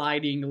 like,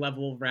 sliding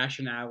level of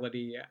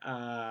rationality.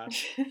 I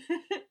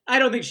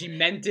don't think she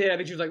meant it. I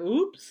think she was like,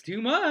 oops,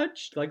 too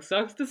much. Like,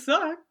 sucks to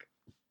suck.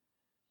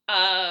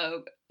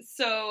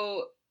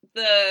 So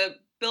the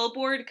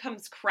billboard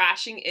comes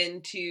crashing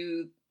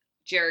into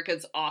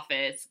Jerrica's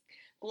office.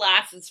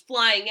 Glass is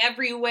flying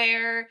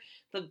everywhere.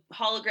 The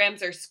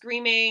holograms are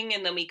screaming,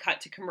 and then we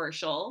cut to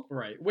commercial.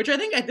 Right, which I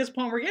think at this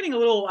point we're getting a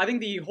little, I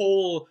think the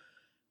whole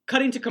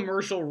cutting to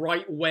commercial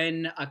right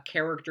when a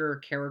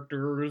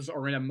characters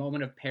are in a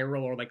moment of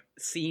peril or, like,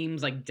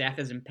 seems like death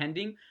is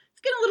impending,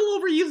 it's getting a little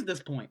overused at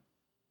this point.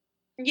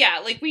 Yeah,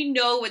 like, we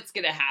know what's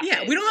gonna happen.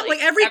 Yeah, we don't,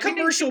 like every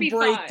commercial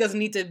break fine. doesn't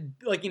need to,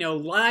 like,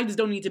 lives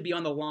don't need to be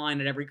on the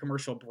line at every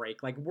commercial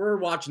break. Like, we're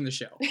watching the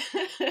show.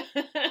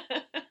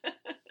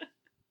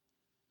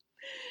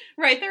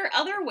 Right, there are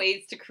other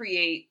ways to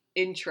create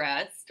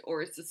interest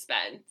or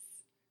suspense.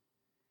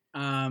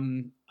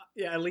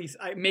 Yeah, at least,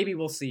 maybe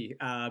we'll see.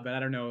 But I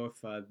don't know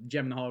if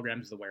Jem and the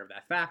Holograms is aware of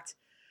that fact.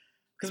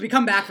 Because we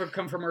come back from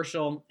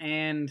commercial,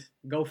 and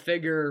go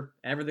figure,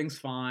 everything's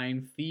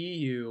fine. Fee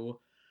you.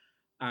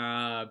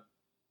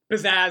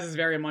 Pizzazz is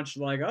very much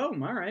like, oh,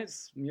 all right,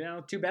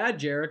 too bad,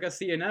 Jerrica,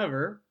 see you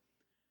never.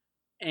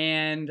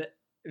 And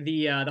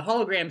the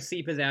holograms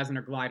see Pizzazz in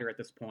her glider at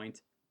this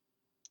point,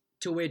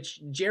 to which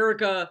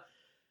Jerrica,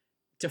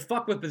 to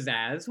fuck with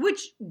Pizzazz,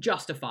 which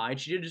justified,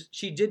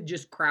 she did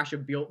just crash a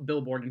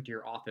billboard into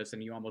your office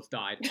and you almost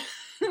died.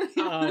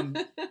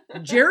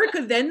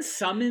 Jerrica then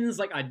summons,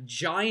 like, a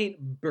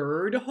giant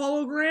bird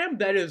hologram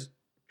that is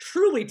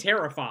truly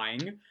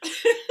terrifying,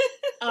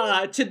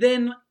 to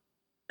then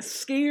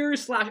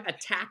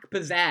scare/attack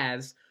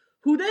Pizzazz,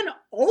 who then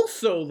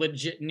also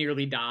legit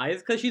nearly dies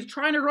because she's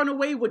trying to run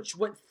away with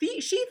what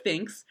she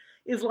thinks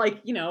is,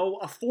 like,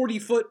 a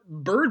 40-foot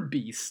bird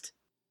beast.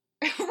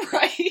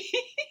 Right.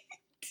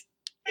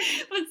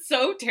 That's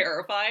so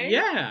terrifying.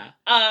 Yeah.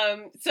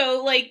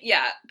 So, like,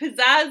 yeah,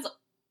 Pizzazz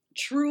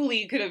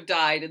truly could have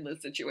died in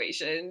this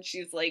situation.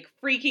 She's, like,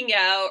 freaking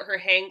out. Her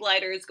hang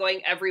glider is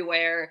going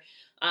everywhere.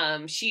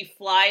 She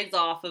flies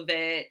off of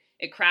it.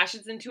 It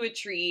crashes into a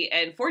tree,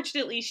 and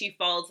fortunately she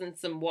falls in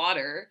some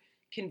water,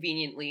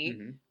 conveniently.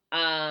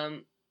 Mm-hmm.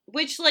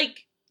 Which,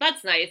 like,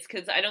 that's nice,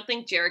 because I don't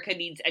think Jerrica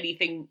needs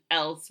anything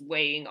else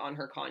weighing on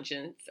her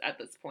conscience at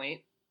this point.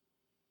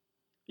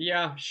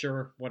 Yeah,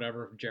 sure,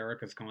 whatever,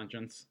 Jerrica's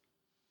conscience.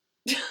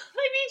 I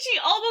mean, she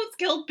almost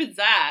killed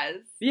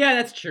Pizzazz. Yeah,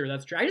 that's true.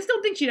 I just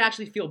don't think she'd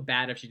actually feel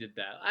bad if she did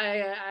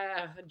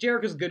that.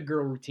 Jerrica's good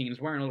girl routine's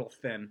wearing a little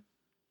thin.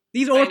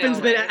 These orphans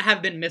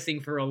have been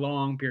missing for a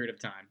long period of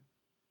time.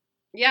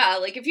 Yeah,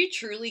 like, if you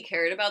truly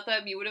cared about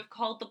them, you would have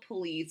called the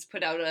police,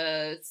 put out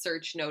a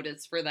search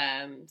notice for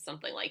them,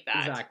 something like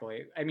that.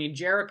 Exactly. I mean,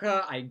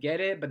 Jerrica, I get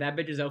it, but that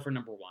bitch is out for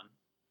number one.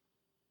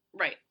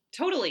 Right.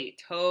 Totally.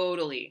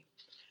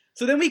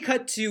 So then we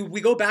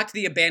go back to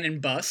the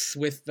abandoned bus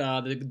with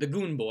the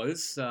Goon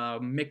Boys,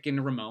 Mick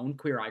and Ramon,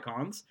 queer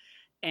icons.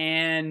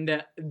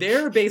 And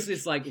they're basically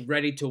just like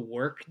ready to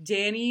work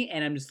Danny,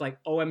 and I'm just like,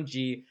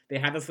 OMG, they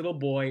have this little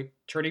boy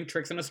turning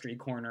tricks on a street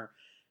corner.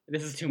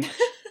 This is too much.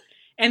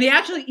 And they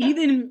actually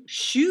even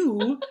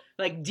shoo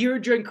like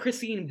Deirdre and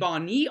Chrissy and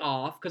Bonnie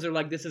off because they're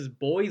like, this is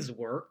boys'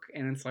 work.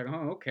 And it's like,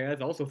 oh, okay,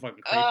 that's also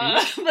fucking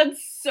creepy.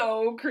 That's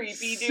so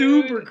creepy, dude.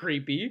 Super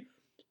creepy.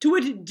 To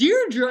which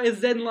Deirdre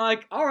is then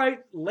like, all right,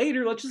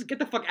 later, let's just get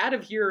the fuck out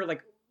of here.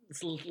 Like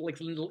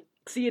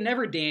see you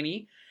never,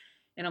 Danny.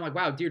 And I'm like,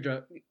 wow,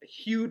 Deirdre,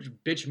 huge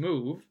bitch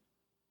move.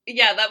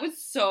 Yeah, that was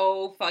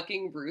so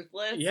fucking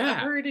ruthless of Yeah.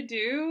 her to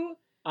do.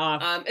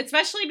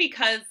 Especially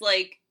because,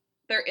 like,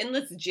 they're in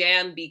this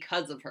jam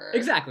because of her.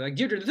 Exactly. Like,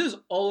 Deirdre, this is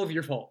all of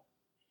your fault.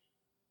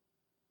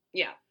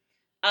 Yeah.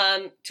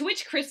 To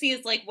which Chrissy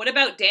is like, what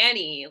about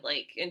Danny?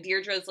 Like, and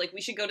Deirdre's like,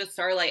 we should go to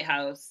Starlight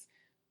House.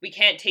 We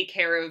can't take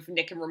care of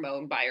Nick and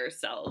Ramon by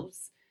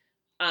ourselves.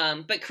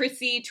 But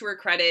Chrissy, to her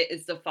credit,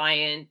 is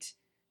defiant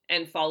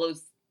and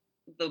follows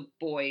the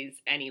boys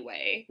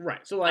anyway.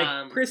 Right. So,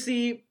 like,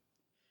 Chrissy,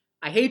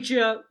 I hate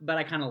you, but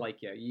I kind of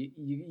like you.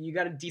 You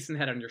got a decent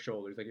head on your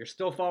shoulders. Like, you're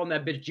still following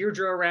that bitch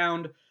Deirdre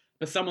around,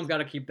 but someone's got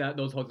to keep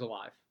those hooks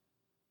alive.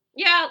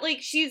 Yeah, like,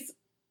 she's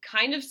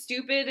kind of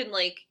stupid and,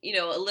 like, you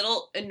know, a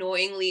little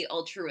annoyingly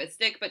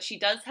altruistic, but she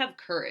does have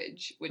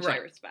courage, which I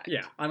respect.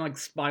 Yeah, I'm like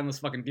spineless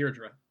fucking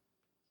Deirdre.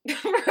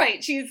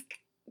 Right, she's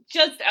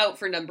just out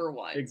for number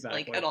one.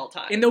 Exactly. Like, at all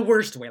times. In the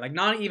worst way. Like,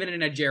 not even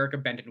in a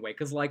Jerrica Benton way.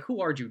 Because, like,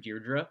 who are you,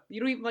 Deirdre? You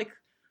don't even, like,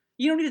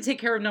 you don't need to take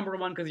care of number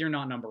one because you're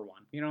not number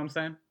one. You know what I'm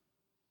saying?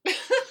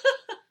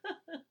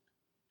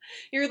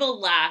 You're the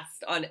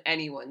last on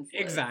anyone's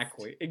list.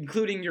 Exactly.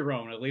 Including your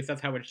own. At least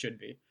that's how it should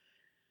be.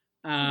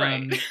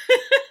 Right.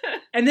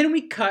 And then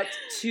we cut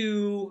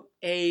to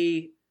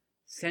a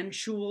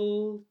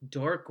sensual,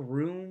 dark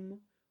room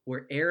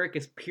where Eric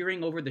is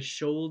peering over the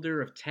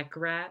shoulder of Tech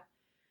Rat.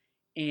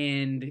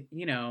 And,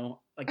 you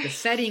know, like the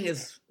setting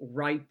is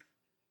ripe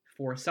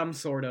for some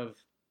sort of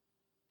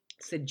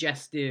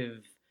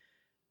suggestive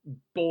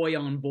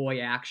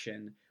boy-on-boy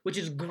action, which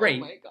is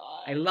great. Oh my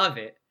god. I love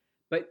it.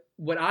 But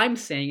what I'm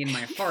saying in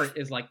my heart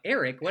is like,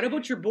 Eric, what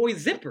about your boy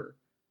Zipper?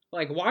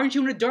 Like, why aren't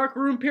you in a dark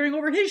room peering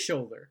over his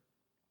shoulder?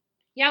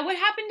 Yeah, what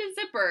happened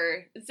to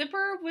Zipper?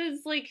 Zipper was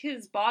like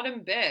his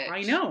bottom bitch.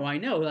 I know.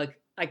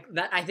 Like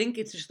that. I think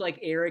it's just like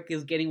Eric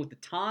is getting with the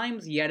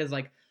times. He had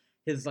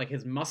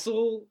his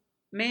muscle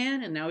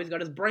man, and now he's got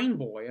his brain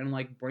boy. And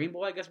like, brain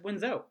boy, I guess,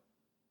 wins out.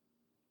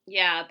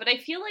 Yeah, but I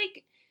feel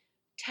like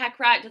Tech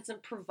Rat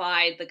doesn't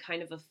provide the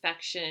kind of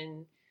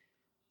affection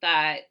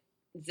that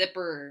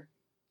Zipper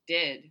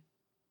did.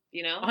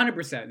 You know?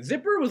 100%.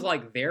 Zipper was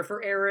like there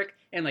for Eric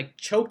and like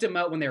choked him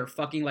out when they were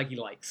fucking like he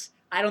likes.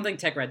 I don't think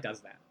Tech Rat does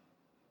that.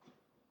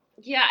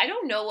 Yeah, I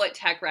don't know what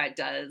Tech Rat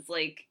does.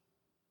 Like,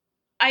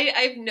 I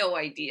have no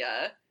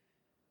idea.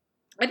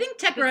 I think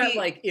Tech Rat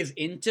like is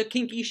into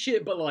kinky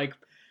shit, but like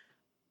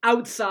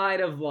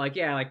outside of like,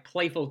 yeah, like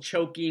playful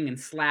choking and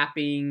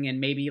slapping and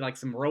maybe like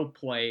some rope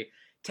play,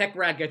 Tech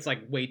Rat gets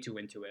like way too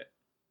into it.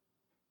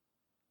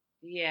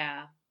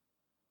 Yeah.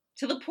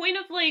 To the point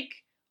of like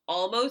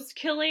almost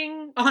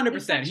killing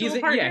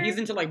 100%. partner. He's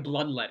into like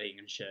bloodletting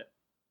and shit.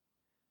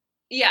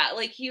 Yeah,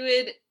 like he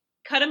would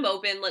cut him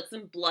open, let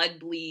some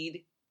blood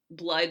leak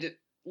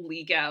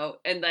out,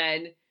 and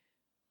then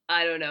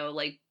I don't know,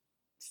 like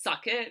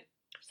suck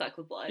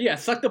the blood. Yeah,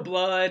 suck the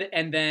blood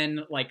and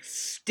then like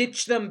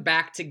stitch them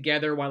back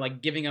together while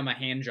like giving them a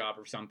hand job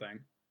or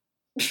something.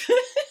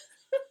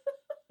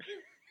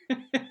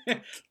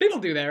 People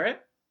do that, right?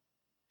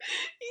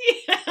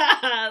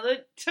 Yeah,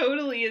 that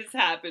totally has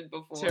happened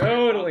before.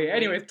 Totally. Probably.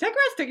 Anyways, Tech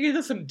Rat's taking us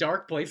to some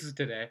dark places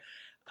today.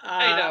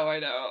 I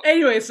know.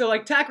 Anyway, so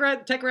like Tech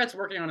Rat's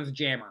working on his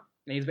jammer.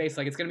 And he's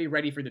basically like, it's gonna be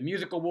ready for the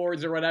music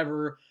awards or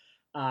whatever.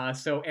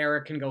 So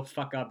Eric can go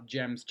fuck up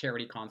Jem's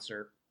charity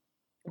concert.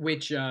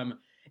 Which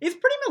is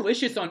pretty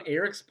malicious on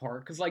Eric's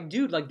part, because like,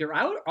 dude, like they're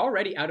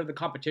already out of the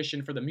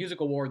competition for the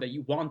music award that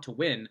you want to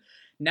win.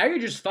 Now you're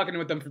just fucking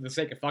with them for the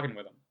sake of fucking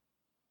with them.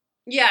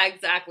 Yeah,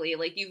 exactly.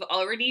 Like, you've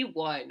already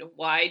won.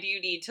 Why do you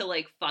need to,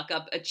 like, fuck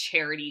up a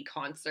charity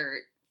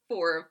concert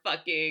for a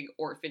fucking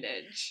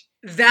orphanage?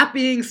 That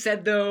being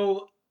said,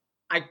 though,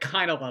 I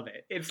kind of love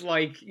it. It's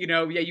like, you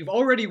know, yeah, you've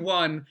already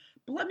won,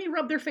 but let me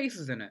rub their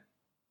faces in it.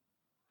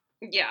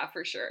 Yeah,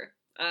 for sure.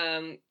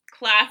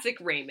 Classic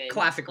Raymond.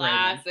 Classic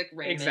Raymond.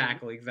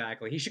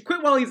 Exactly. He should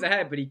quit while he's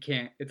ahead, but he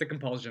can't. It's a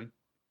compulsion.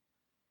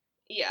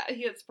 Yeah,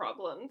 he has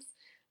problems.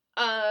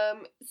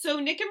 So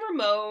Nick and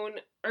Ramon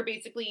are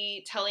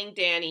basically telling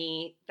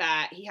Danny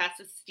that he has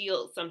to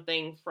steal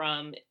something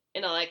from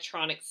an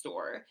electronics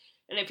store,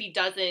 and if he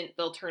doesn't,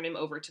 they'll turn him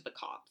over to the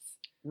cops.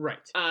 Right.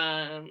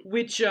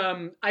 Which,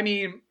 I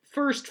mean,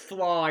 first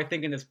flaw, I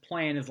think, in this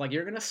plan is, like,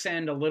 you're gonna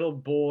send a little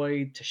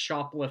boy to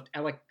shoplift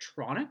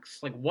electronics?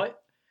 Like,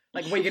 what?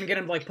 Like, what, you gonna get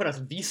him to, like, put a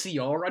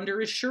VCR under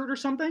his shirt or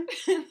something?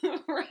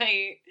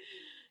 Right.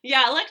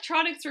 Yeah,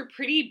 electronics were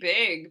pretty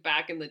big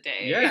back in the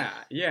day.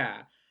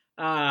 Yeah.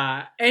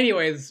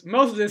 Anyways,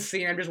 most of this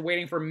scene, I'm just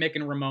waiting for Mick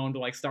and Ramon to,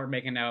 like, start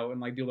making out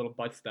and, like, do little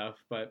butt stuff,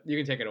 but you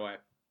can take it away.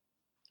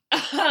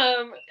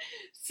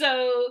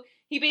 So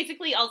he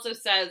basically also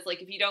says,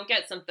 like, if you don't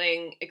get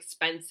something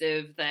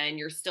expensive, then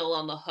you're still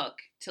on the hook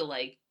to,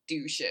 like,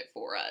 do shit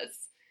for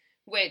us.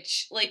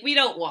 Which, like, we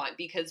don't want,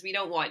 because we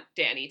don't want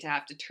Danny to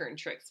have to turn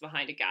tricks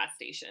behind a gas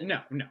station. No.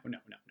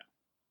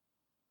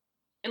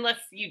 Unless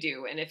you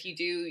do, and if you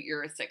do,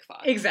 you're a sick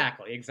fuck.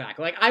 Exactly.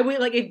 Like, I would,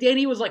 like, if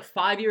Danny was, like,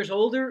 5 years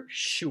older,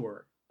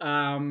 sure.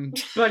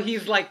 But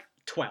he's, like,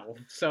 12,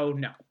 so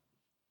no.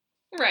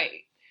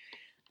 Right.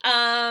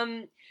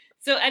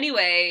 So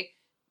anyway,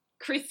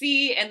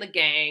 Chrissy and the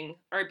gang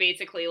are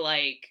basically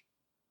like,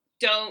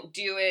 don't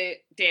do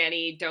it,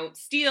 Danny, don't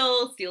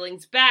steal,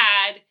 stealing's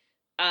bad.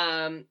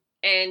 And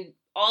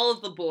all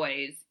of the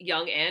boys,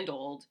 young and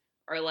old,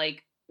 are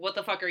like, what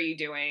the fuck are you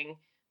doing?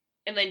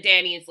 And then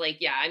Danny is like,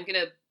 yeah, I'm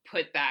gonna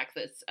put back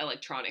this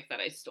electronic that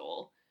I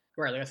stole.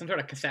 Right, like some sort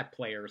of cassette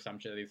player or some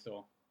shit that he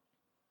stole.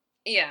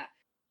 Yeah.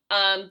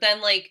 Then,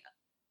 like,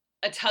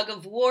 a tug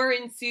of war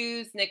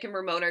ensues. Nick and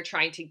Ramona are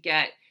trying to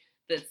get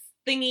this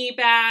thingy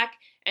back,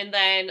 and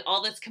then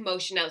all this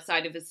commotion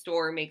outside of his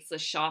store makes the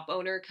shop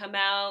owner come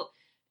out,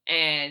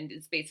 and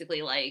it's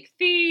basically like,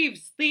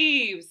 thieves!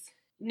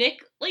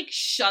 Nick, like,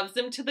 shoves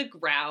him to the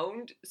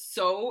ground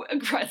so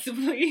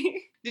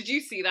aggressively. Did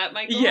you see that,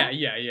 Michael? Yeah.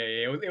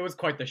 It was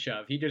quite the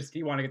shove. He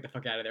wanted to get the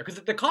fuck out of there.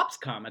 Because the cops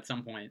come at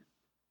some point.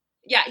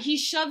 Yeah, he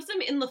shoves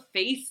him in the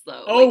face,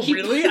 though. Oh, like,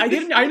 really? I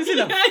didn't see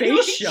the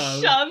face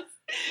shove.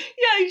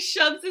 He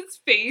shoves his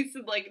face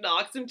and, like,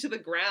 knocks him to the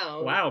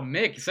ground. Wow,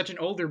 Mick, he's such an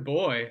older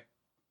boy.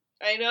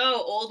 I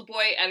know, old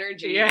boy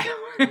energy. Yeah.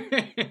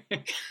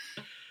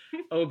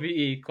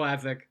 OBE,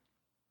 classic.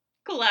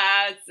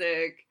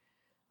 Classic.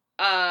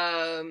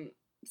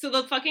 So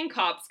the fucking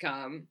cops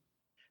come.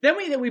 Then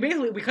we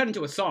basically cut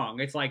into a song.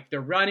 It's like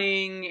they're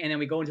running, and then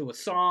we go into a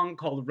song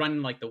called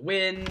Running Like the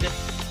Wind.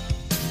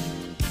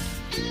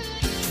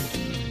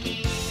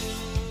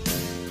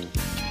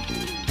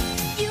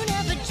 You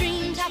never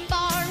dreamed how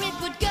far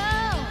it would go.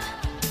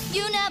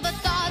 You never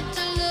thought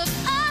to look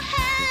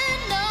ahead.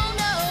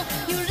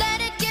 No. You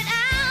let it get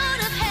out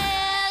of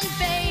hand,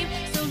 babe.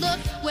 So look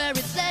where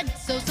it's led.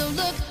 So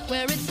look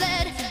where it's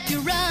led.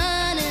 You're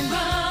running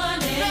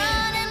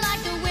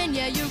like the wind.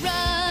 Yeah, you're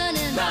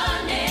running.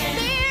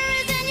 Fear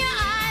is in your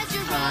eyes.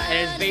 You're running.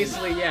 And it's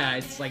basically, yeah,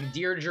 it's like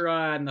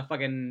Deirdre and the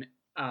fucking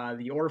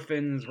the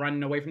orphans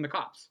running away from the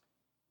cops.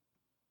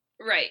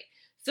 Right.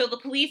 So the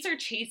police are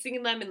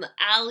chasing them in the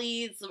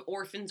alleys. The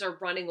orphans are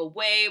running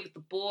away with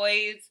the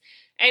boys.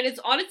 And it's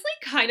honestly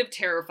kind of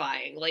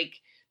terrifying. Like,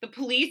 the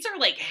police are,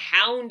 like,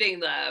 hounding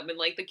them. And,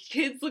 like, the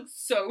kids look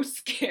so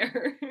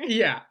scared.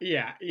 Yeah.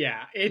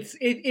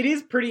 It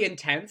is pretty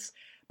intense.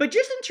 But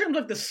just in terms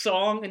of the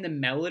song and the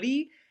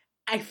melody,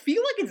 I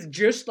feel like it's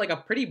just, like, a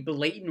pretty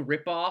blatant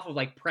ripoff of,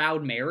 like,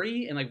 Proud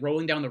Mary and, like,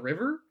 Rolling Down the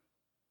River.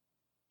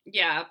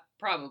 Yeah,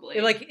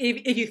 probably. Like,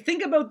 if you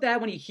think about that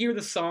when you hear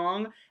the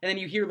song, and then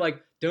you hear,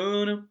 like,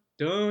 dun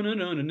dun dun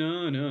dun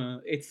dun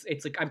dun, it's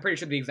like, I'm pretty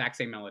sure the exact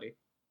same melody.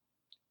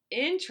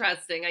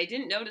 Interesting. I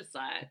didn't notice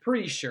that.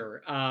 Pretty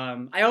sure.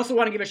 I also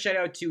want to give a shout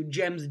out to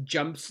Jem's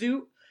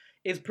jumpsuit.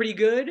 Is pretty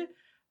good.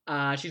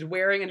 She's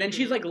wearing, and then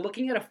she's, like,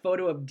 looking at a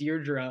photo of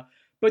Deirdre,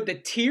 but the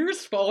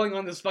tears falling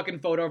on this fucking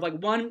photo of, like,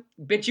 one,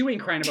 bitch, you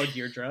ain't crying about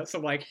Deirdre, so,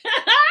 like,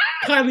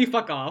 kindly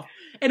fuck off.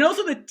 And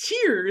also the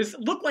tears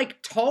look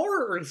like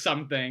tar or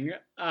something.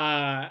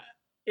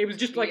 It was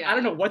just like, Yeah. I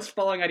don't know what's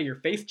falling out of your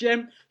face,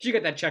 Jem. You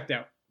get that checked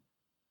out.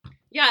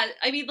 Yeah,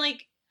 I mean,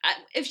 like,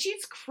 if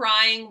she's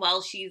crying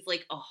while she's,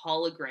 like, a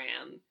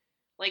hologram,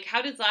 like,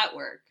 how does that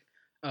work?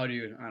 Oh,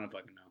 dude, I don't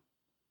fucking know.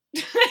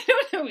 I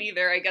don't know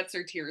either. I guess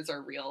her tears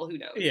are real. Who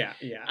knows? Yeah.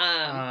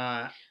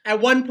 At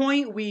one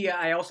point,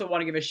 I also want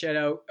to give a shout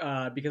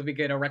out because we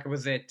get a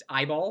requisite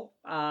eyeball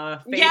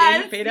fade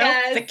in, fade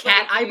out. It's a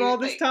cat eyeball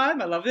this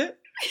time. I loved it.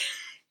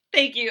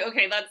 Thank you.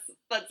 Okay,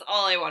 that's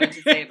all I wanted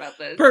to say about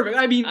this. Perfect.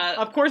 I mean,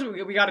 of course,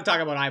 we got to talk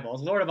about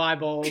eyeballs. Lord of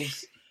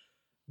Eyeballs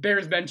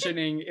bears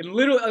mentioning. At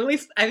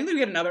least, I think we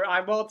get another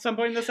eyeball at some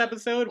point in this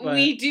episode. But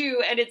we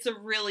do, and it's a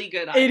really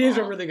good eyeball. It is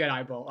a really good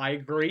eyeball. I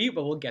agree,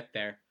 but we'll get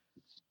there.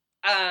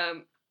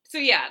 So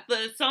yeah,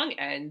 the song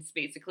ends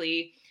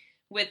basically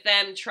with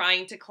them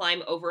trying to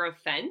climb over a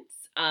fence.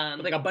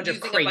 With like a bunch of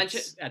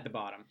crates at the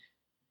bottom.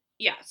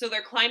 Yeah, so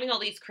they're climbing all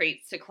these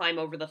crates to climb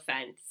over the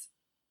fence.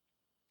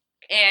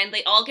 And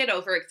they all get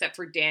over except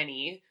for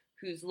Danny,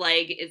 whose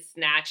leg is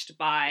snatched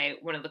by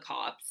one of the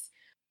cops.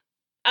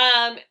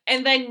 And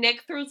then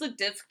Nick throws a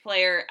disc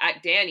player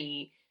at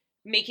Danny,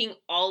 making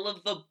all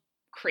of the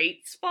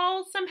crates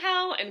fall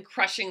somehow and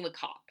crushing the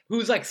cop.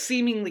 Who's, like,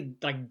 seemingly,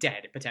 like,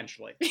 dead,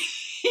 potentially.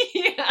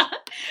 Yeah.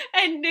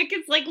 And Nick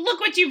is like,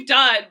 look what you've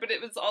done, but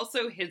it was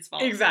also his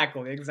fault.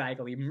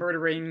 Exactly.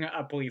 Murdering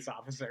a police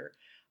officer.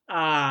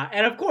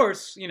 And of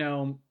course, you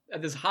know,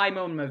 at this high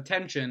moment of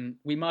tension,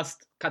 we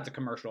must cut to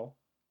commercial.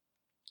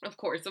 Of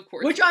course.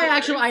 Which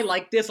I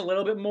like this a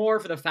little bit more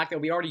for the fact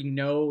that we already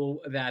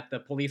know that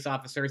the police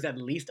officer is at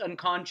least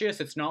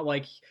unconscious. It's not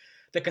like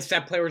the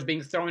cassette player is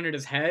being thrown at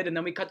his head, and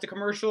then we cut to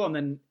commercial, and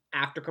then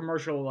after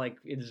commercial, like,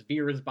 it just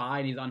veers by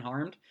and he's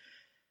unharmed.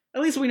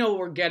 at least we know what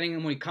we're getting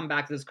when we come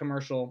back to this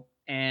commercial.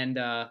 And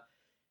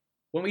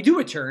when we do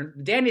return,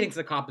 Danny thinks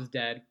the cop is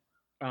dead,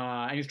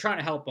 and he's trying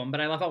to help him.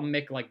 But I love how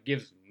Mick like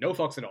gives no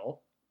fucks at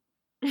all.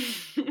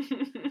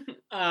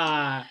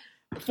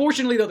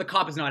 Fortunately, though, the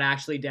cop is not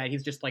actually dead.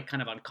 He's just like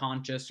kind of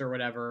unconscious or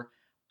whatever.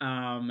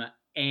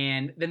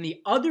 And then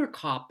the other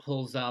cop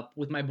pulls up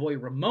with my boy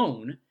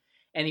Ramon,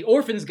 and the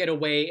orphans get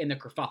away in the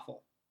kerfuffle.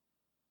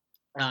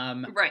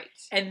 Right.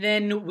 And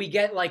then we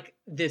get like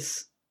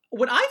this,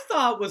 what I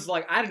thought was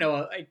like, I don't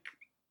know, like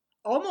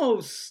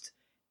almost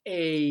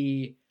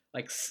a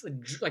like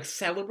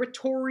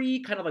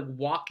celebratory kind of like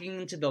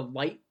walking into the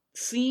light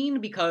scene,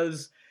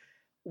 because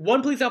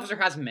one police officer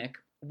has Mick,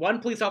 one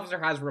police officer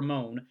has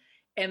Ramon,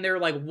 and they're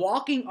like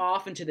walking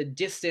off into the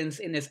distance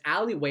in this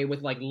alleyway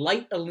with like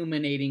light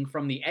illuminating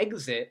from the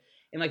exit,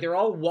 and like they're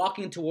all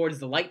walking towards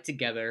the light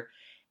together.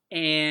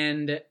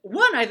 And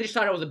one, I just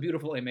thought it was a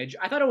beautiful image.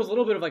 I thought it was a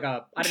little bit of like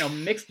a, I don't know,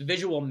 mixed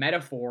visual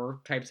metaphor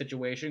type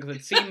situation, because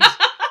it seems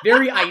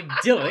very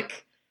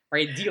idyllic,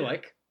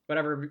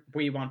 whatever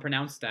way you want to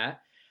pronounce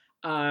that.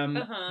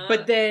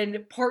 But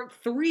then part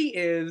 3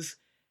 is,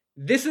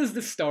 this is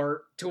the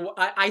start to,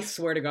 I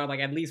swear to God, like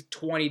at least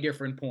 20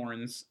 different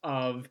porns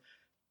of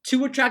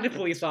 2 attractive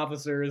police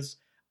officers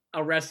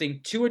arresting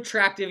 2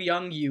 attractive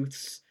young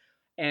youths,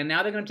 and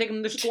now they're going to take them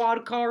in the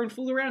squad car and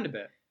fool around a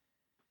bit.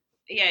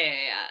 Yeah.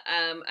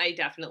 I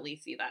definitely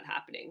see that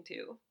happening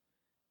too.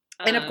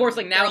 And of course,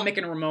 like now Mick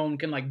and Ramon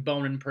can like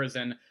bone in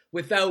prison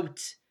without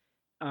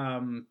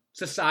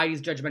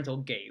society's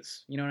judgmental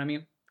gaze. You know what I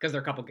mean? Because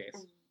they're a couple gays.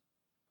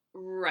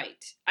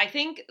 Right. I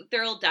think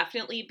there'll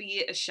definitely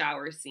be a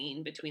shower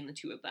scene between the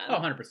 2 of them. Oh,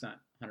 100%.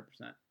 100%.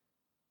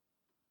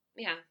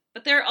 Yeah.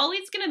 But they're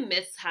always going to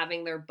miss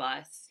having their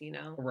bus, you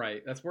know?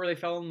 Right. That's where they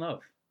fell in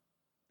love.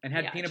 And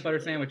had peanut butter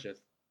sandwiches.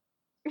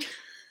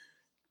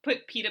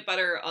 Put peanut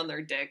butter on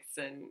their dicks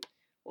and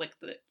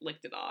licked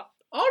it off.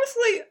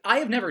 Honestly, I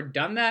have never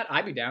done that.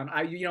 I'd be down.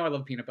 I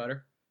love peanut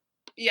butter.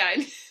 Yeah.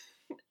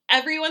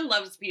 Everyone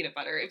loves peanut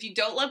butter. If you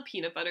don't love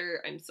peanut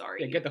butter, I'm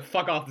sorry. Yeah, get the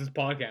fuck off this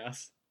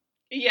podcast.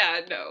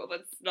 Yeah, no,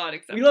 that's not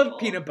acceptable. We love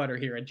peanut butter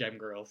here at Gem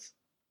Girls.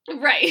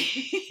 Right.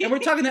 And we're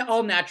talking that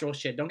all natural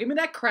shit. Don't give me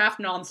that craft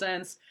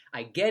nonsense.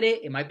 I get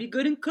it. It might be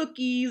good in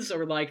cookies,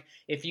 or like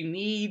if you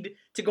need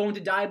to go into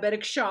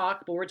diabetic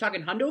shock, but we're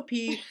talking Hundo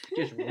P,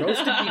 just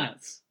roasted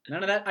peanuts.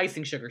 None of that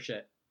icing sugar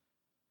shit.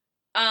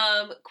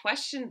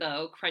 Question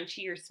though,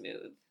 crunchy or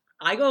smooth?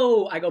 I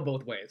go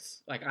both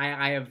ways. Like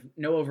I have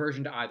no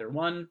aversion to either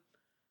one.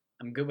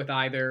 I'm good with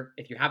either.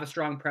 If you have a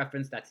strong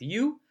preference, that's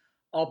you.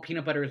 All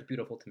peanut butter is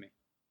beautiful to me.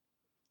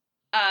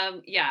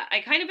 Yeah, I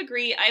kind of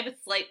agree. I have a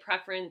slight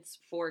preference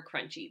for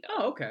crunchy though.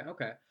 Oh,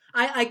 okay.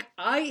 I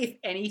if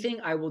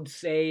anything, I would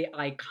say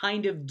I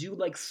kind of do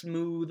like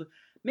smooth,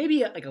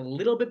 maybe like a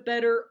little bit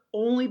better,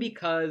 only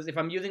because if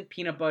I'm using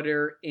peanut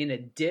butter in a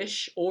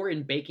dish or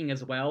in baking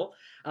as well,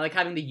 I like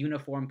having the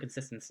uniform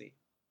consistency.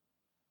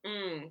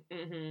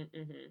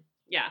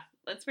 Yeah,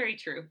 that's very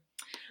true.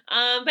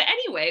 But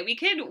anyway, we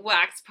could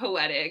wax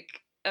poetic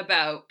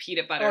about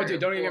peanut butter. Oh,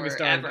 dude, don't even get me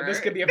started. Forever. This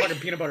could be a fucking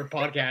peanut butter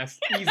podcast.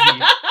 Easy.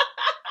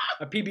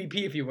 A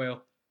PBP, if you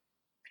will.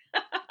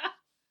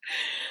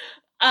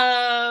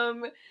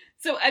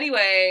 So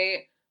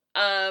anyway,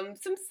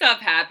 some stuff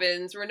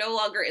happens. We're no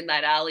longer in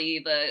that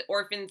alley. The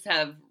orphans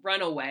have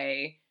run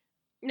away.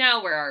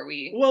 Now where are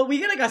we? Well, we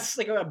get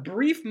like a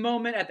brief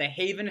moment at the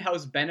Haven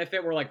House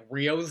benefit where like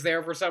Rio's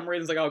there for some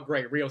reason. It's like, oh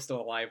great, Rio's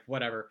still alive.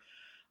 Whatever.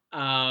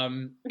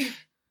 And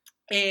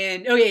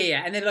and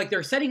then like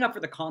they're setting up for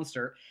the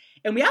concert,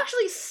 and we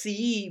actually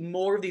see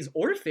more of these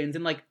orphans,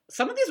 and like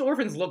some of these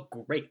orphans look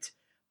great.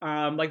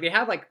 Like they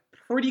have like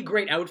pretty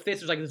great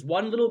outfits. There's like this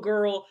one little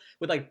girl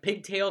with like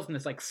pigtails and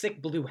this like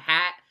sick blue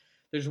hat.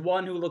 There's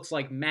one who looks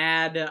like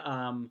mad,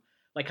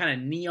 like kind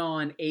of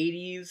neon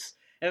 80s.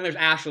 And then there's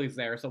Ashley's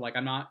there, so like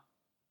I'm not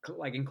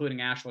like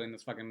including Ashley in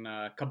this fucking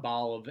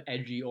cabal of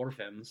edgy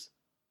orphans.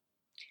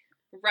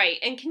 Right,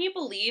 and can you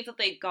believe that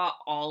they got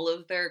all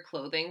of their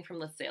clothing from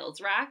the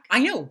sales rack? I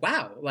know,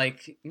 wow,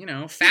 like, you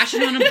know,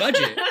 fashion on a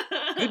budget.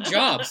 Good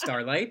job,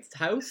 Starlight's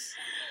house.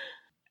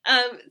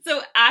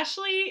 So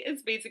Ashley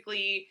is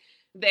basically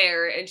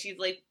there, and she's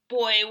like,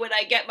 boy, when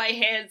I get my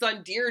hands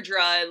on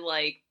Deirdre, and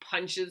like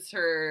punches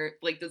her,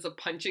 like does a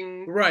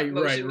punching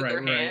motion with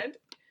her hand.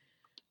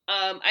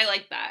 I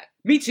like that.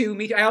 Me too.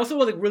 I also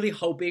was like really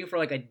hoping for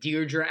like a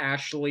Deirdre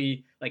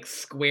Ashley like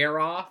square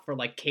off or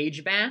like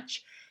cage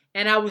match.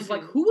 And I was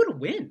like, who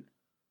would win?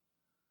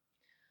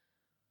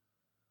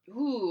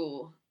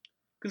 Ooh.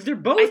 Because they're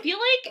both I feel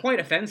like quite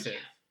offensive.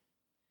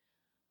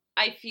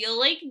 I feel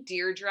like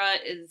Deirdre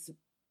is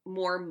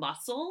more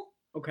muscle.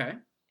 Okay.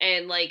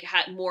 And like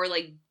had more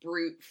like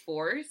brute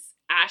force.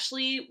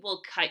 Ashley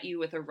will cut you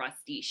with a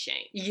rusty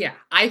shank. Yeah,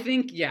 I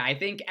think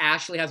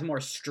Ashley has more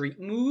street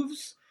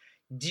moves.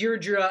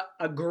 Deirdre,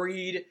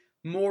 agreed,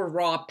 more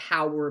raw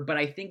power, but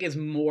I think is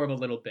more of a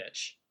little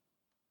bitch.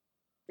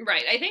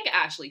 Right, I think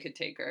Ashley could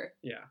take her.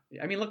 Yeah,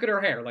 I mean, look at her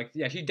hair. Like,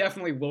 yeah, she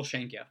definitely will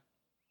shank you.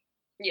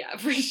 Yeah,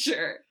 for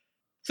sure.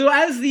 So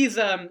as these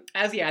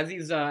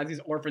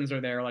orphans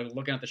are there, like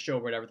looking at the show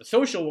or whatever, the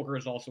social worker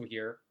is also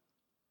here.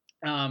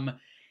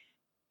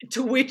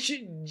 To which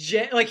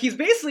like he's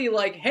basically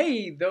like,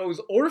 hey,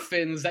 those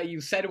orphans that you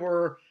said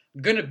were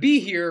gonna be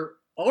here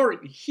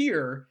aren't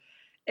here,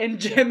 and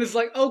Jem is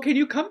like, oh, can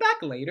you come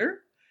back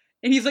later?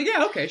 And he's like,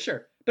 yeah, okay,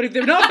 sure. But if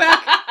they're not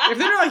back, if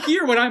they're not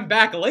here when I'm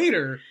back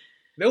later,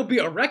 there'll be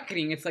a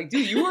reckoning. It's like,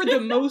 dude, you are the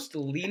most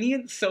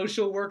lenient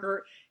social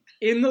worker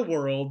in the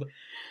world.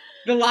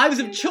 The lives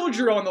of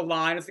children are on the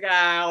line. It's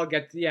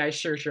like, yeah,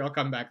 sure, I'll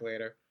come back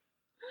later.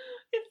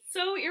 It's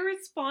so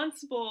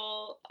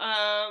irresponsible.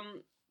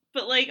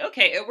 But like,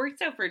 okay, it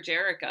works out for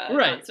Jerrica,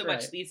 right, not so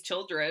much these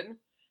children.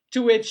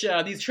 To which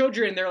these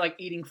children, they're like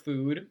eating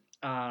food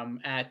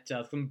at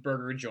some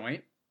burger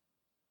joint.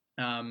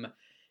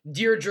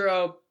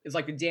 Deirdre is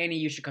like, Danny,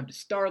 you should come to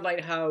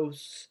Starlight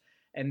House.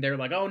 And they're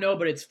like, oh no,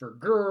 but it's for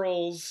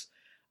girls.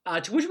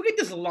 To which we get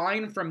this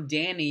line from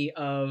Danny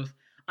of,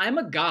 I'm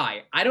a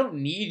guy, I don't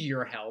need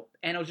your help.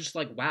 And I was just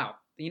like, wow,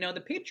 the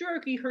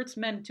patriarchy hurts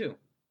men too.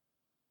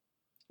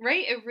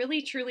 Right? It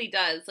really truly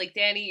does. Like,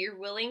 Danny, you're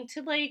willing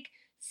to like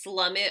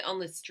slum it on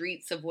the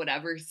streets of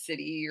whatever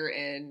city you're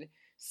in,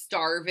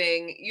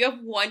 starving. You have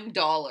 $1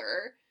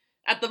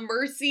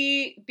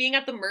 being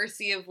at the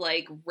mercy of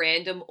like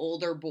random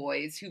older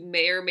boys who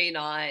may or may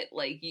not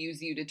like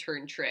use you to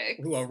turn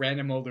tricks. Ooh, a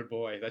random older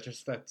boy. That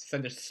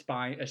sent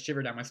a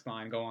shiver down my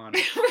spine. Go on.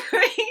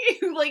 Right?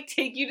 Who like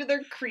take you to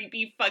their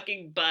creepy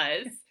fucking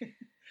bus.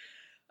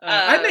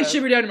 I meant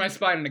shiver down my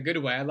spine in a good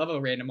way. I love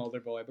a random older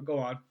boy, but go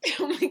on.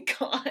 Oh my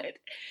god.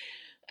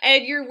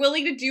 And you're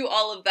willing to do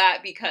all of that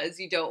because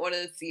you don't want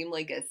to seem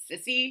like a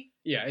sissy?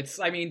 Yeah,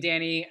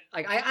 Danny,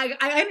 like,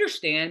 I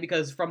understand,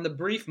 because from the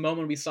brief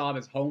moment we saw of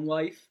his home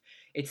life,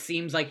 it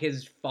seems like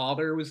his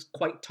father was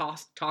quite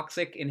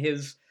toxic in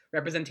his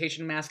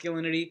representation of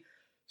masculinity.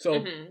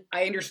 So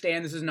I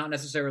understand this is not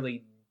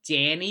necessarily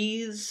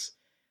Danny's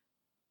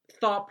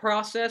thought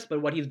process,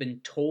 but what he's been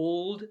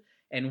told,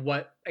 and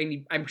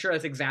I'm sure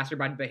that's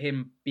exacerbated by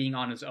him being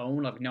on his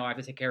own. Like, no, I have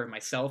to take care of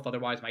myself,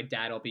 otherwise my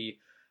dad will be,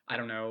 I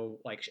don't know,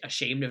 like,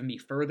 ashamed of me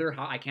further.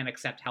 How I can't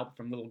accept help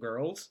from little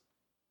girls.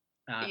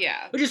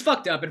 Yeah. Which is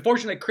fucked up.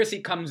 Unfortunately,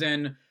 Chrissy comes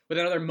in with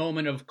another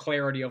moment of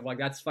clarity of, like,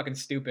 that's fucking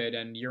stupid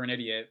and you're an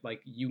idiot.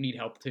 Like, you need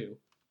help too.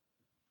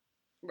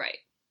 Right.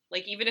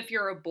 Like, even if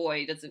you're a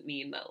boy doesn't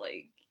mean that,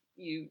 like,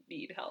 you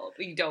need help.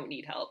 You don't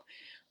need help.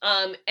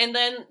 And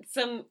then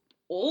some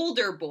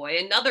older boy,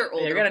 another older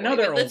boy. Yeah, you got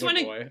another older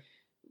boy.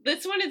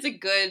 This one is a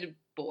good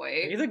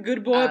boy. He's a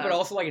good boy, but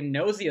also, like,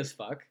 nosy as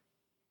fuck.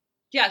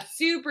 Yeah,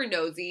 super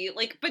nosy.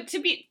 Like, but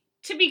to be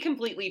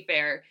completely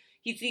fair,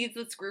 he sees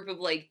this group of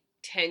like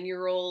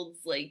 10-year-olds,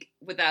 like,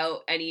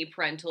 without any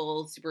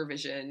parental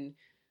supervision,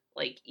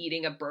 like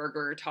eating a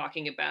burger,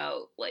 talking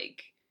about,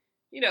 like,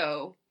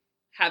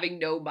 having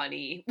no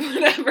money,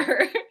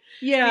 whatever.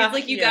 Yeah. He's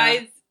like, you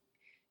guys,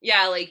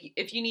 yeah, like,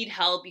 if you need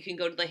help, you can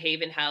go to the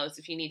Haven House.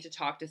 If you need to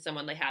talk to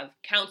someone, they have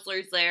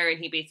counselors there, and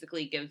he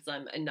basically gives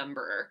them a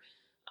number,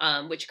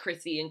 which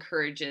Chrissy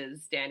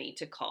encourages Danny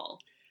to call.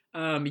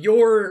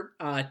 Your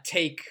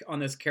take on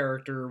this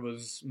character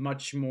was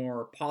much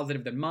more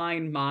positive than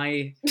mine.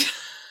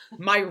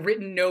 My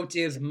written note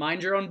is,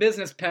 mind your own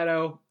business,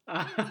 pedo.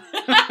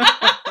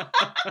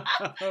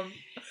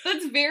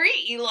 That's very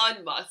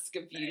Elon Musk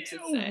of you to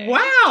say.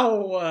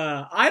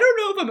 Wow! I don't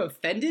know if I'm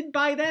offended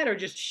by that or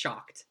just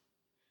shocked.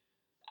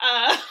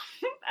 I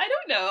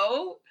don't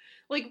know.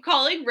 Like,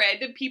 calling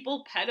random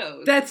people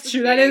pedos. That's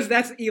true.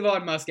 That's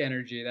Elon Musk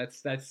energy.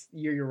 That's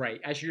you're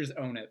right. I should just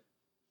own it.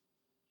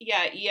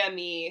 Yeah,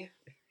 EME.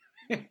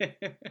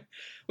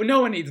 Well,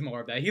 no one needs more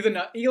of that.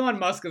 Elon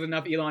Musk is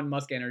enough Elon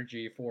Musk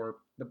energy for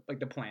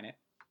the planet.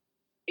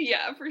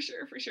 Yeah, for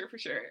sure.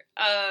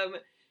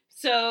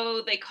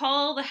 So they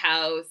call the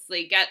house,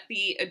 they get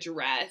the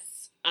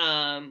address,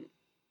 and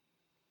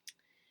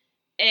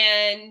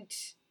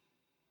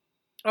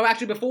oh,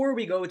 actually, before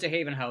we go to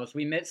Haven House,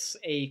 we miss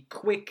a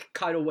quick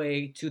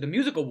cutaway to the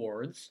music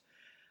awards,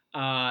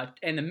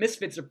 and the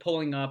Misfits are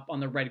pulling up on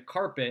the red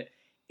carpet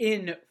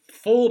in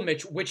full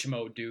witch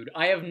mode, dude.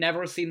 I have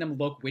never seen them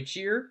look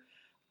witchier.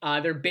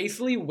 They're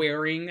basically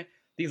wearing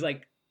these,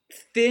 like,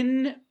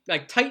 thin,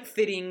 like,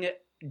 tight-fitting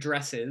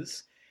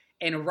dresses,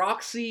 and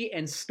Roxy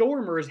and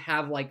Stormers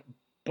have, like,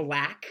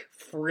 black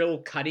frill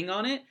cutting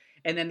on it,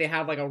 and then they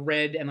have, like, a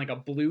red and, like, a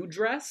blue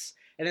dress,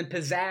 and then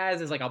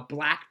Pizzazz is, like, a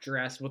black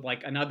dress with,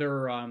 like,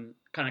 another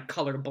kind of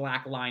colored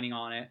black lining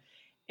on it,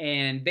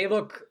 and they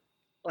look,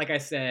 like I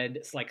said,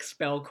 it's like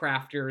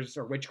spellcrafters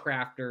or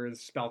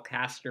witchcrafters,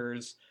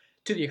 spellcasters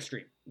to the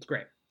extreme. It's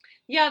great.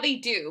 Yeah, they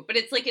do, but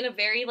it's like in a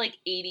very like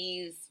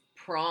 80s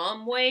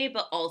prom way,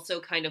 but also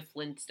kind of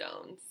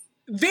Flintstones.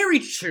 Very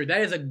true. That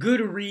is a good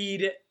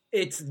read.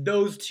 It's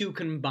those two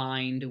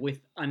combined with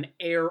an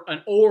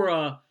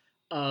aura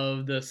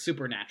of the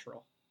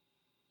supernatural.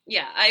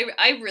 Yeah,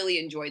 I really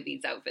enjoyed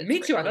these outfits. Me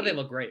too. I thought they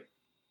looked great.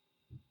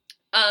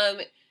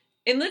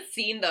 In this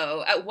scene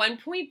though, at one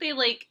point they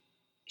like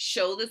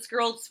show this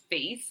girl's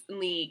face in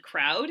the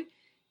crowd,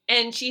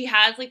 And she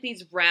has, like,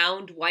 these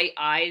round white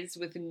eyes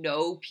with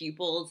no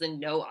pupils and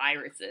no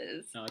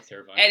irises. Oh, that's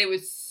terrifying. And it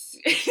was,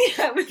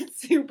 yeah, it was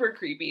super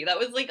creepy. That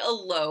was, like, a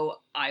low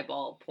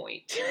eyeball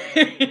point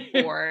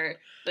for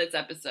this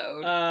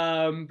episode.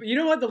 You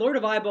know what? The Lord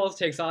of Eyeballs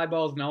takes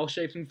eyeballs in all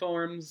shapes and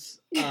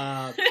forms. He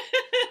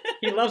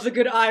loves a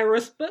good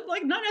iris, but,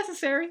 like, not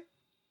necessary.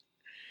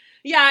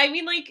 Yeah, I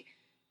mean, like,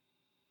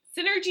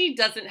 Synergy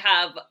doesn't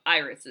have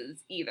irises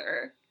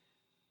either.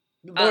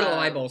 The Lord of the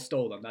Eyeballs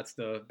stole them. That's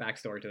the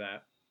backstory to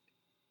that.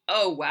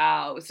 Oh,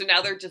 wow. So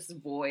now they're just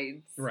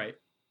voids. Right.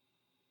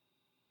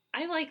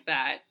 I like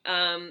that.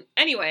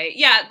 Anyway,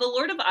 yeah, the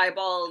Lord of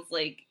Eyeballs,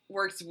 like,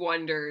 works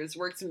wonders,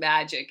 works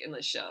magic in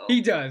the show.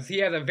 He does. He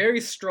has a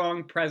very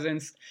strong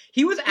presence.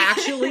 He was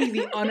actually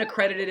the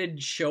unaccredited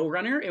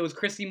showrunner. It was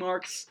Christy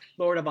Mark's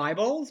Lord of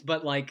Eyeballs,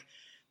 but, like,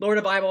 Lord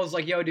of Eyeballs is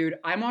like, yo, dude,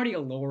 I'm already a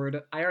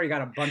lord. I already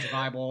got a bunch of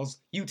eyeballs.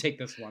 You take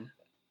this one.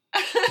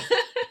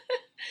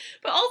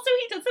 But also,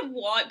 he doesn't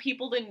want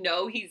people to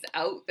know he's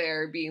out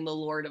there being the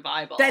Lord of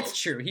Eyeballs. That's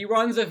true. He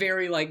runs a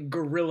very, like,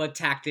 guerrilla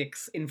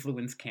tactics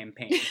influence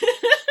campaign.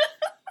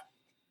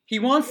 He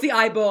wants the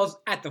eyeballs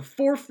at the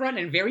forefront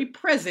and very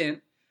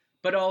present,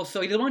 but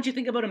also he doesn't want you to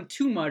think about him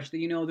too much that,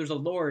 you know, there's a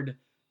lord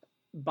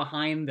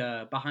behind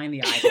the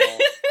eyeball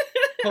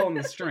pulling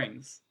the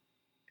strings.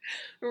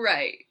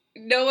 Right.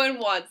 No one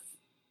wants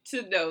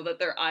to know that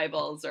their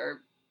eyeballs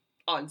are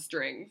on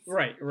strings.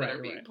 Right.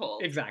 Being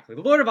pulled. Exactly.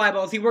 The Lord of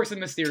Eyeballs, he works in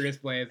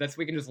mysterious ways.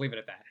 We can just leave it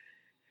at that.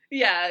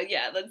 Yeah,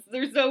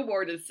 there's no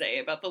more to say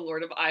about the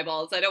Lord of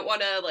Eyeballs. I don't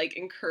want to, like,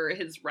 incur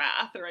his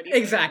wrath or anything.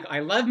 Exactly. I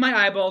love my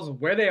eyeballs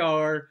where they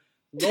are.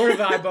 Lord of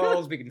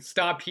Eyeballs, we can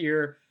stop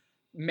here.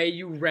 May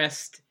you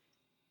rest.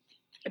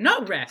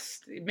 Not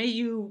rest. May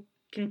you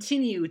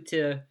continue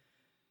to,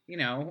 you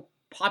know,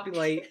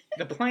 populate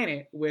the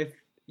planet with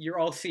your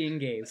all-seeing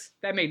gaze.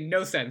 That made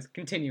no sense.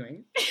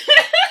 Continuing.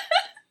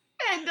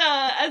 And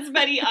as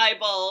many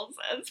eyeballs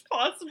as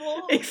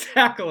possible.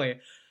 Exactly.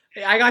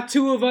 I got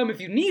 2 of them. If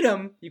you need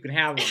them, you can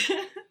have them.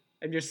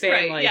 I'm just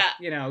saying, Right, like, yeah.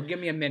 you know, give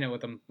me a minute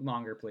with them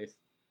longer, please.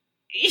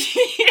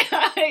 Yeah,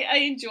 I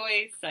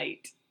enjoy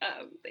sight.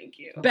 Thank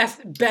you.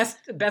 Best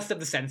of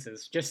the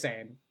senses. Just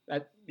saying.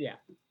 Yeah.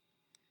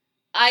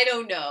 I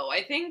don't know.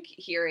 I think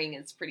hearing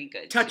is pretty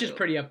good. Touch too. is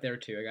pretty up there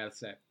too, I gotta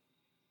say.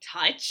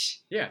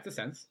 Touch? Yeah, it's a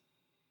sense.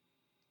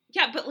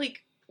 Yeah, but,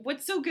 like,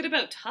 what's so good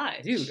about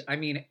touch? Dude, I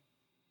mean,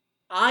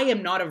 I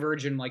am not a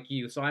virgin like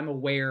you, so I'm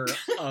aware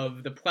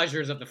of the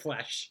pleasures of the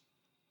flesh.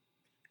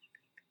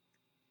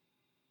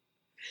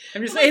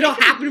 I'm just saying, it'll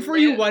happen for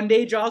you one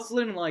day,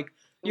 Jocelyn, like,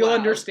 you'll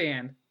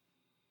understand.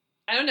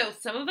 I don't know,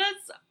 some of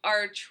us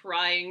are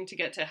trying to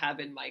get to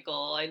heaven,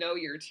 Michael. I know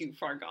you're too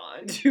far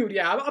gone. Dude,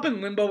 yeah, I'm up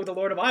in limbo with the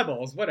Lord of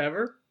Eyeballs,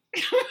 whatever.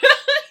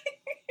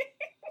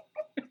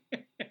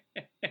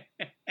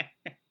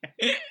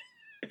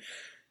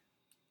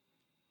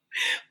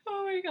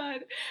 Oh my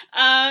god.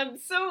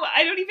 So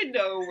I don't even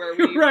know where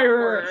we right.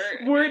 were.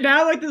 We're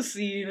now like the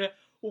scene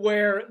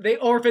where the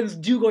orphans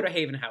do go to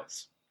Haven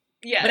House.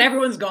 Yeah. But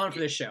everyone's gone for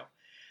this show.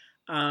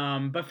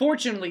 But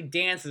fortunately,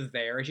 Dance is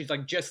there, and she's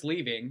like just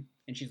leaving,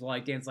 and she's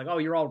like, Dance's like, oh,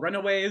 you're all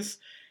runaways?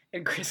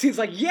 And Chrissy's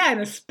like, yeah,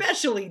 and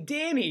especially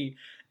Danny.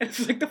 And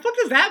it's like, the fuck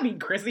does that mean,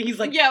 Chrissy? He's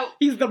like, yeah.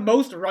 He's the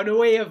most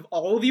runaway of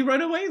all of you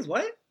runaways?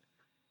 What?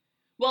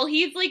 Well,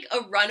 he's like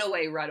a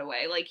runaway.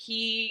 Like,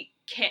 he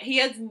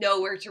has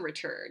nowhere to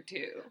return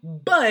to.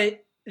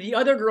 But the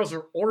other girls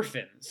are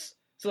orphans.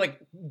 So,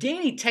 like,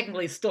 Danny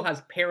technically still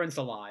has parents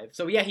alive.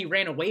 So, yeah, he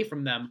ran away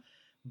from them.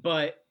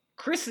 But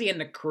Chrissy and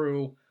the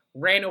crew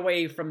ran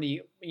away from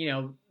the, you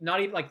know, not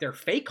even like their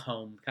fake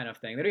home kind of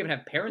thing. They don't even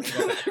have parents to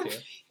go back to.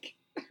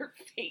 Their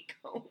fake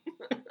home.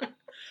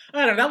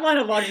 I don't know. That line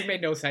of logic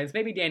made no sense.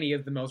 Maybe Danny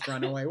is the most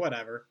runaway.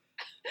 Whatever.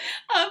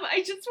 I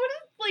just want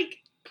to, like,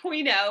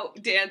 point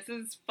out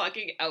Dance's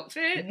fucking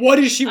outfit. What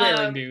is she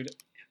wearing, dude?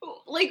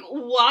 Like,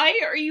 why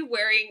are you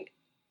wearing,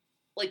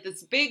 like,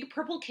 this big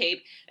purple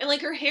cape? And,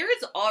 like, her hair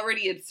is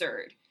already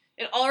absurd.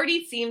 It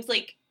already seems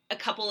like a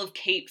couple of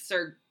capes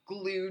are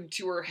glued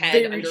to her head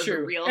Very under true.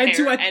 her real and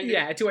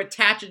hair. To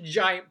attach a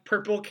giant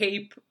purple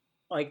cape,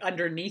 like,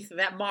 underneath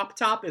that mop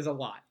top is a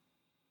lot.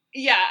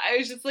 Yeah, I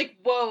was just like,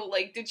 whoa,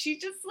 like, did she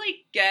just, like,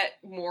 get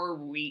more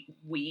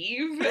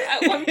weave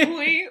at one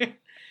point?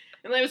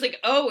 And I was like,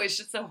 oh, it's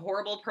just a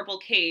horrible purple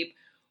cape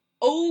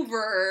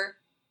over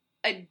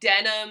a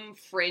denim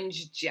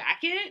fringe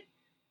jacket?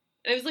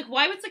 And I was like,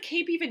 why was the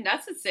cape even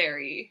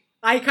necessary?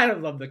 I kind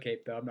of love the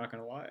cape, though, I'm not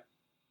gonna lie.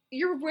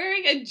 You're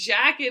wearing a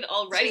jacket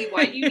already.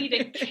 Why do you need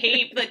a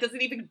cape that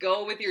doesn't even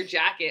go with your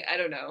jacket? I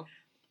don't know.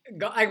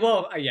 I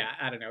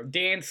don't know.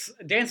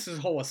 Dance's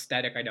whole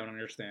aesthetic, I don't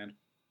understand.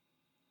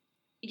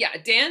 Yeah,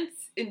 Dance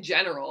in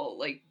general,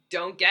 like,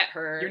 don't get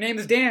her. Your name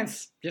is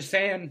Dance. Just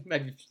saying.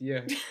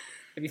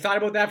 Have you thought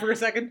about that for a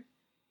second?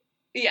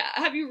 Yeah,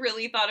 have you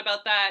really thought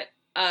about that?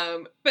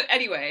 But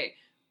anyway,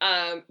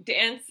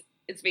 Dance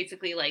is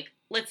basically like,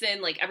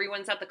 listen, like,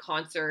 everyone's at the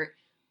concert,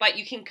 but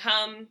you can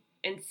come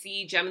and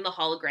see Gem and the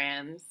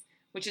Holograms.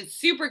 which is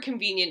super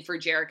convenient for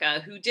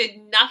Jerrica, who did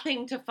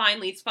nothing to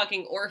find these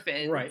fucking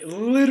orphans. Right,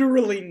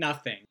 literally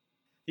nothing.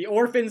 The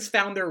orphans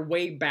found their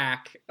way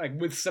back, like,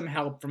 with some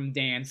help from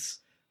Dance,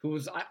 who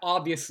was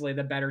obviously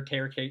the better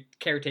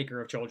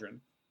caretaker of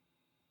children.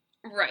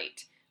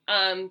 Right.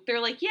 They're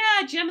like,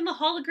 yeah, Jem and the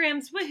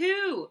holograms,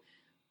 woohoo!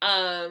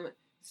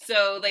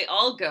 So they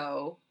all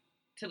go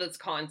to this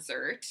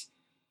concert.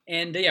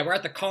 And yeah, we're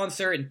at the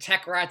concert, and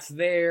Tech Rat's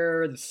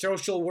there, the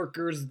social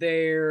worker's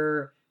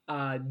there,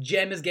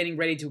 Jem is getting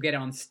ready to get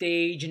on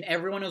stage, and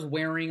everyone is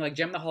wearing, like,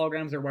 Jem and the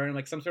holograms are wearing,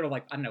 like, some sort of,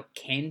 like, I don't know,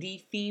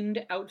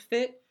 candy-themed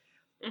outfit.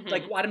 Mm-hmm.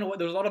 Like, I don't know,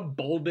 there's a lot of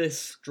bulbous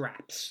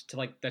straps to,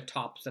 like, the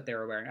tops that they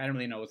were wearing. I don't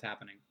really know what's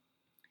happening.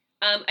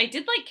 I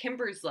did like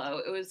Kimber's,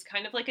 though. It was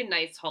kind of like a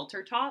nice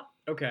halter top.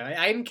 Okay,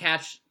 I didn't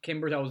catch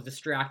Kimber's. I was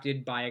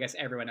distracted by, I guess,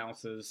 everyone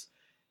else's.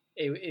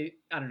 I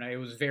don't know, it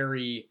was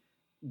very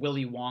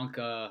Willy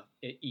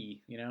Wonka-y,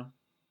 you know?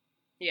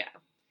 Yeah.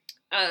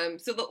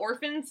 So the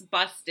orphans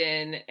bust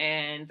in,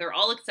 and they're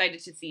all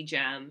excited to see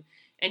Jem.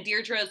 And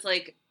Deirdre's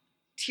like,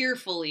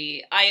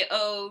 tearfully, I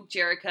owe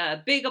Jerrica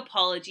a big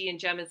apology, and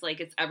Jem is like,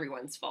 it's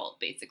everyone's fault,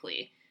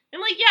 basically. I'm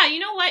like, yeah, you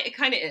know what? It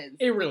kind of is.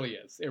 It really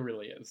is. It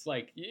really is.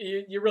 Like,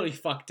 you really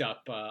fucked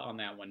up on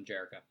that one,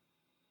 Jerrica.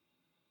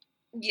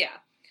 Yeah.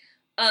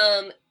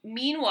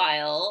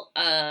 Meanwhile,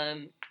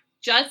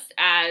 just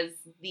as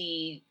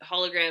the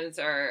holograms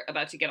are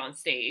about to get on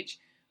stage,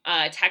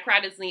 Tech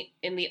Rat is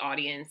in the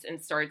audience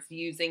and starts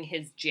using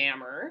his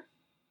jammer.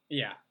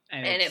 Yeah.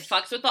 And it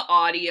fucks with the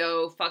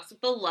audio, fucks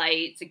with the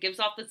lights, it gives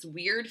off this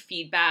weird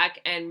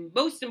feedback, and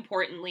most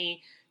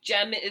importantly,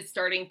 Jem is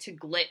starting to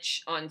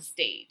glitch on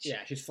stage.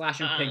 Yeah, she's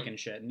flashing pink and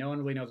shit. No one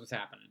really knows what's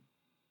happening.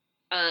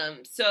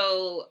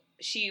 So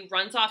she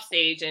runs off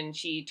stage and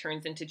she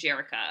turns into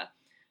Jerrica,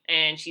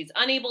 and she's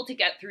unable to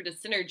get through to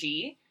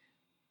Synergy,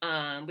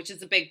 which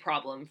is a big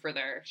problem for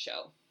their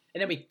show.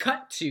 And then we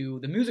cut to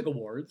the music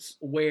awards,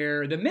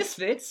 where the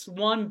Misfits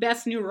won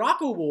Best New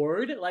Rock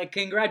Award. Like,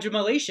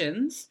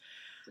 congratulations.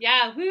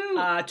 Yeah,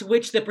 woo! To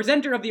which the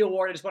presenter of the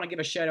award, I just want to give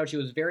a shout out. She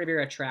was very,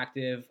 very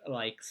attractive,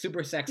 like,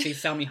 super sexy,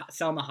 Selma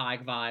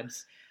Hayek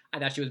vibes. I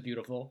thought she was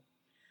beautiful.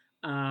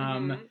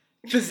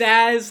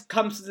 Pizzazz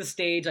comes to the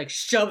stage, like,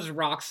 shoves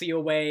Roxy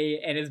away,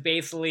 and is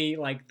basically,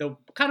 like, the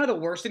kind of the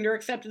worst in her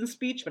acceptance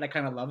speech, but I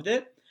kind of loved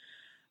it.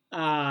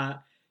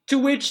 To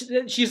which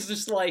she's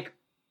just like,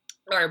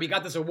 all right, we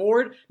got this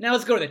award. Now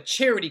let's go to the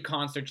charity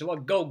concert. She'll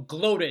go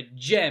gloat at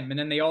Jem, and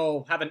then they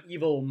all have an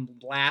evil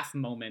laugh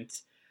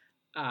moment.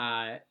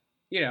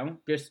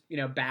 Just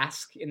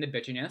bask in the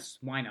bitchiness.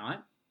 Why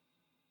not?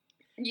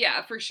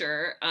 Yeah, for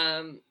sure.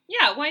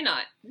 Yeah, why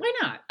not? Why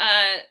not?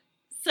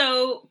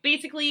 So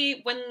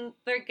basically, when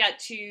we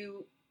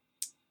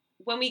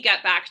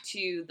get back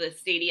to the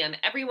stadium,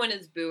 everyone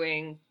is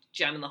booing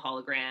Jem and the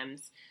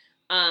holograms.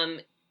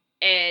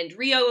 And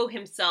Rio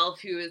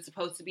himself, who is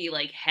supposed to be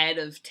like head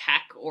of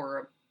tech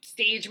or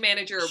stage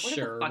manager or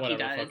whatever the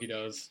fuck he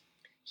does,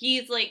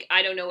 he's like,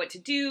 I don't know what to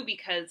do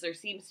because there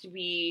seems to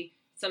be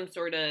some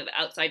sort of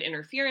outside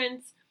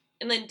interference.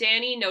 And then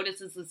Danny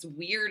notices this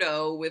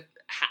weirdo with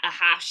a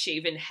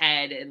half-shaven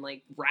head and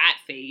like rat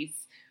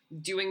face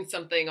doing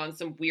something on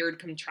some weird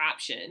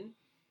contraption.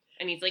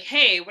 And he's like,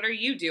 hey, what are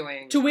you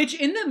doing? To which,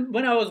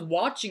 when I was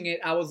watching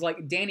it, I was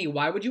like, Danny,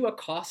 why would you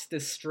accost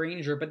this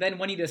stranger? But then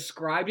when he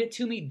described it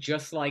to me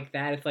just like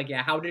that, it's like,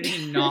 yeah, how did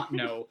he not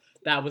know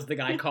that was the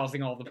guy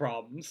causing all the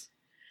problems?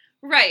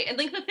 Right. And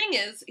like the thing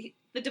is,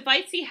 the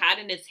device he had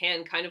in his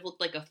hand kind of looked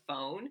like a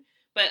phone.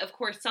 But of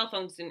course, cell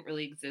phones didn't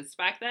really exist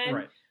back then.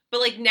 Right. But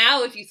like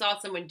now, if you saw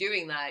someone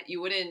doing that, you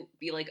wouldn't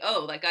be like,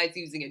 oh, that guy's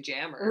using a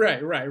jammer. Right.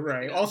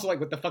 You know? Also, like,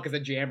 what the fuck is a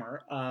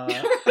jammer?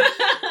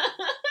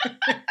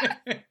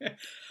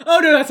 Oh,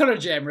 no, that's not a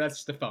jammer. That's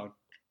just a phone.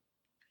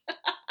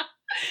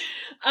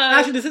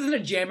 Actually, this isn't a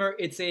jammer.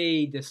 It's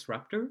a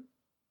disruptor.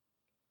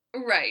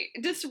 Right.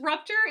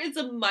 Disruptor is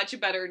a much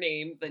better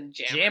name than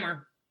jammer.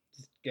 Jammer.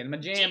 Just get him a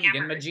jam. Get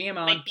him a jam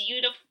on.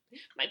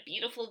 My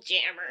beautiful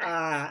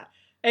jammer.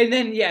 And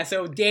then, yeah,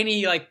 so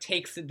Danny, like,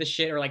 takes the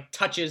shit or, like,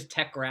 touches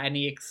Tech Rat and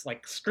he,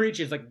 like,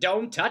 screeches, like,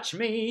 don't touch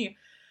me.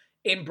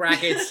 In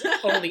brackets,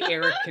 only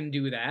Eric can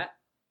do that.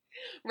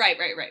 Right.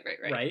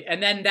 Right,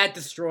 and then that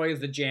destroys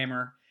the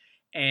jammer,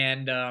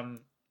 and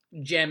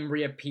Jem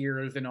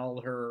reappears in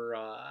all her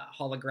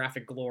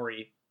holographic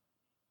glory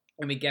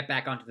when we get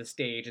back onto the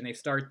stage, and they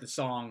start the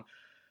song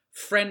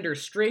Friend or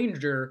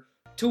Stranger,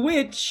 to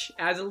which,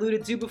 as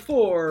alluded to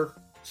before,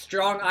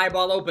 strong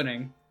eyeball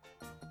opening.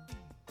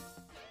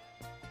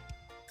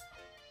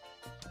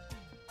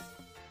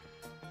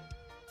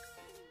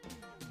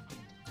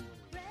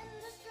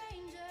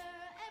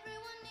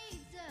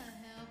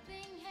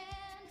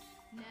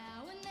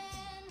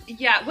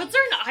 Yeah, was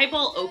there an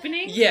eyeball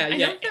opening? Yeah. I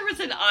know there was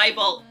an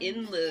eyeball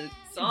in the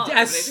song.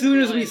 As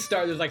soon as we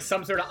start, there's like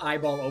some sort of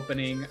eyeball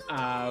opening,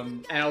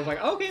 and I was like,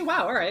 okay,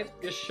 wow, all right,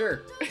 yeah,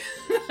 sure.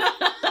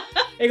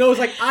 It goes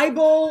like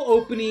eyeball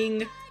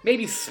opening,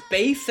 maybe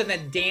space, and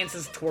then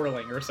dances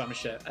twirling or some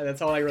shit.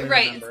 That's all I really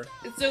remember.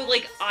 So,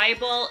 like,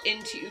 eyeball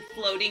into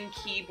floating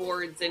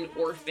keyboards and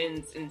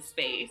orphans in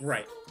space.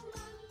 Right.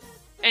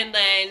 And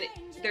then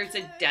there's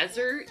a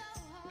desert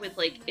with,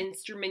 like,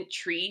 instrument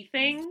tree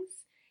things.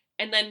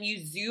 And then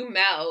you zoom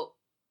out,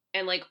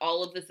 and, like,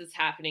 all of this is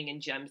happening in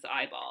Jem's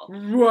eyeball.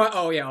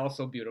 Oh, yeah,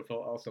 also beautiful,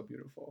 also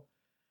beautiful.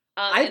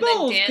 And then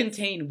Eyeballs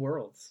contain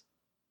worlds.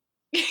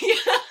 Yeah,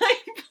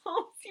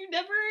 eyeballs. You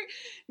never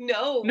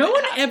know. No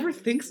what one ever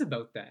happens. thinks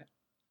about that.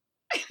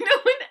 No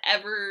one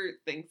ever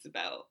thinks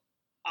about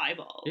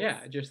eyeballs.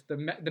 Yeah, just the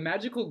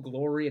magical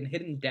glory and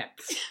hidden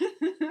depths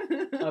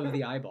of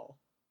the eyeball.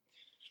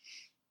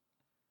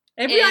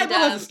 Every eyeball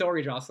has a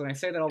story, Jocelyn. I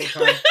say that all the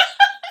time.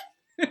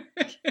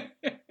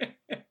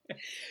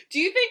 Do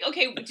you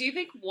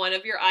think one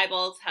of your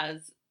eyeballs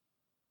has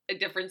a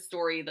different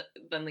story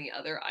than the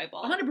other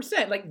eyeball?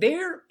 100%. Like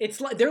they're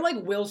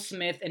like Will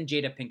Smith and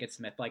Jada Pinkett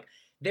Smith. Like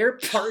they're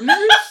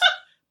partners,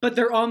 but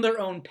they're on their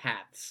own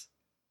paths.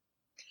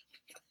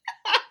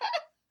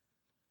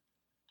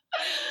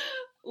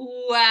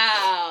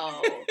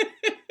 Wow.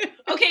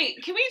 Okay,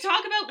 can we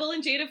talk about Will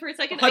and Jada for a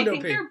second? I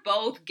think they're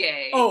both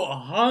gay. Oh,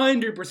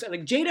 100%.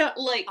 Like Jada,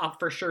 like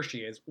for sure she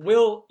is.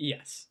 Will,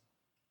 yes.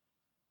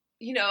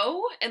 You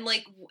know, and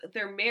like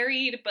they're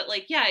married, but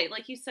like yeah,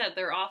 like you said,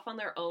 they're off on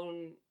their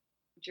own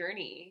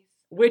journeys.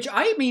 Which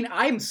I mean,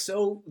 I'm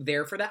so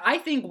there for that. I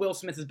think Will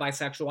Smith is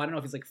bisexual. I don't know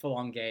if he's like full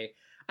on gay.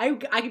 I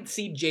could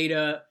see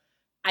Jada.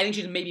 I think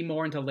she's maybe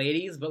more into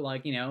ladies, but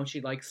like you know,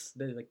 she likes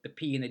the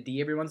P and the D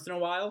every once in a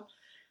while.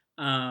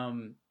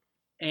 And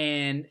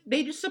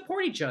they just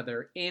support each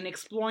other in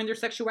exploring their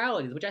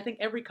sexualities, which I think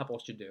every couple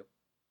should do.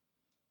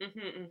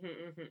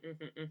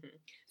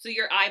 So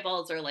your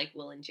eyeballs are like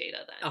Will and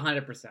Jada then?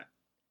 100%.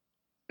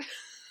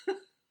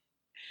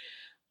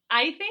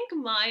 I think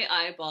my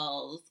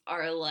eyeballs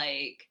are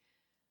like,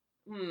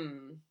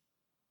 I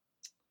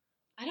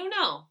don't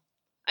know.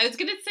 I was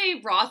gonna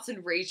say Ross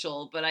and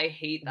Rachel, but I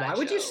hate that. Why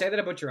would show. you say that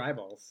about your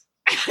eyeballs?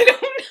 I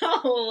don't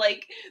know.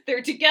 Like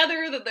they're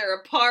together, then they're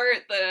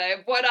apart. Then I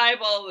have one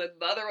eyeball, then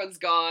the other one's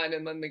gone,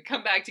 and then they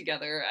come back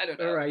together. I don't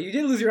know. All right, you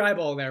did lose your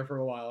eyeball there for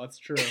a while. That's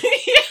true.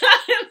 Yeah,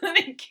 and then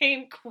it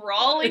came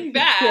crawling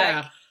back.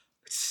 Yeah,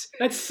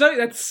 that's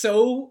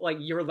so like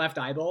your left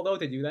eyeball though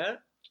to do that.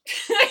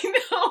 I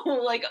know.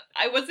 Like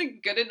I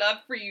wasn't good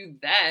enough for you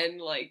then.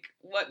 Like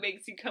what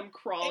makes you come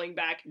crawling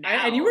back now?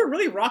 And you were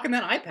really rocking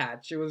that eye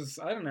patch. It was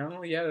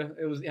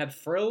it had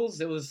frills.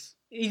 You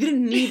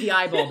didn't need the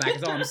eyeball back.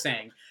 Is all I'm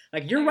saying.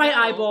 Like your right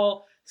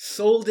eyeball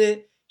sold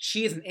it.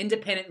 She is an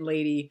independent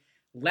lady.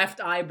 Left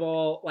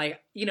eyeball,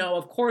 like you know,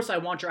 of course I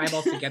want your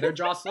eyeballs together,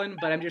 Jocelyn.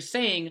 But I'm just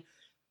saying,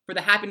 for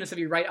the happiness of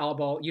your right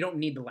eyeball, you don't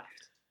need the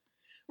left.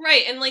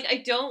 Right, and like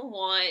I don't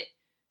want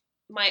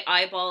my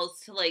right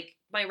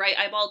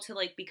eyeball to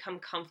like become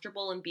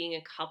comfortable in being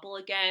a couple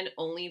again,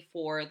 only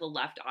for the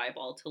left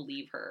eyeball to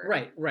leave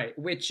her. Right.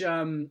 Which,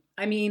 I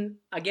mean,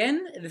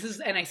 again,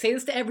 and I say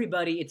this to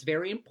everybody, it's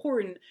very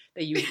important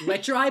that you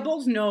let your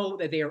eyeballs know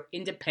that they are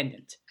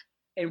independent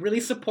and really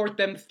support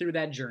them through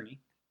that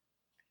journey.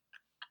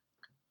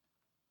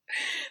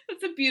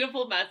 That's a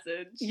beautiful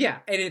message. Yeah,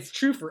 and it's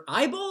true for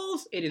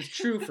eyeballs, it is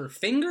true for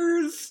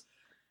fingers,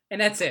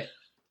 and that's it.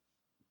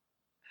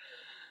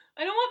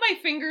 I don't want my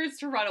fingers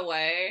to run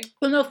away.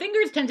 Well, no,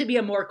 fingers tend to be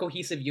a more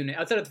cohesive unit,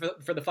 outside of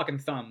for the fucking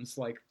thumbs,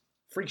 like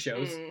freak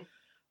shows.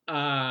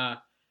 But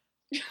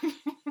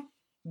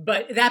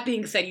that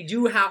being said, you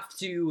do have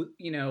to,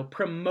 you know,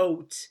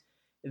 promote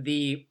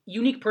the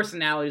unique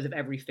personalities of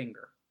every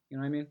finger. You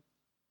know what I mean?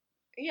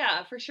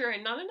 Yeah, for sure.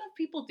 And not enough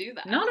people do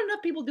that. Not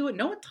enough people do it.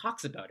 No one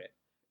talks about it,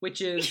 which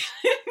is...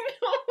 No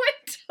one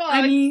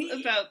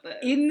talks about this.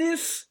 In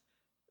this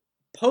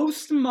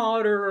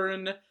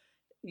postmodern,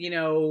 you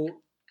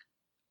know...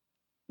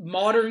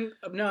 modern...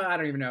 No, I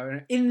don't even know.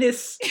 In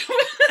this...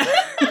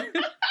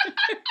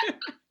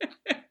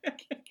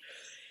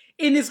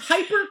 in this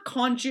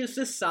hyper-conscious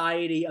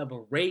society of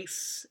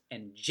race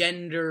and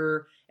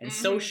gender and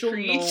social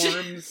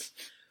norms,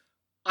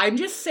 I'm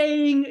just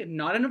saying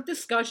not enough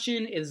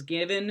discussion is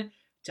given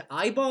to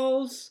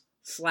eyeballs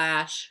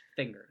 /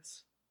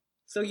 fingers.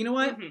 So you know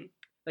what? Mm-hmm.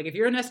 Like if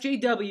you're an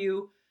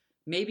SJW,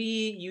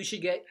 maybe you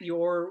should get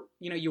your,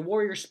 you know, your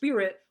warrior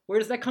spirit. Where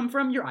does that come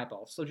from? Your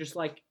eyeballs. So just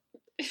like,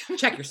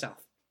 check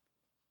yourself.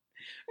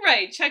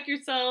 Right, check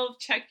yourself,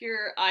 check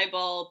your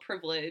eyeball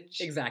privilege.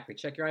 Exactly,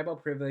 check your eyeball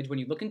privilege. When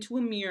you look into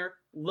a mirror,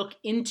 look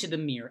into the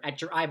mirror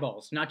at your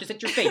eyeballs, not just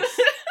at your face.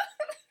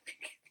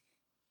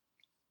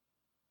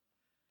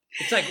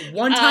 It's like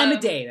one time a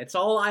day. That's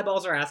all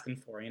eyeballs are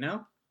asking for, you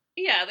know?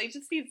 Yeah, they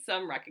just need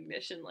some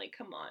recognition, like,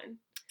 come on.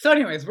 So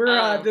anyways, we're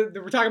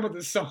talking about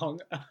this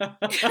song.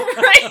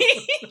 Right?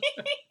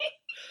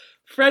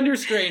 Friend or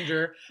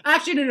stranger.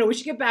 Actually, no, we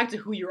should get back to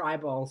who your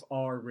eyeballs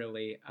are,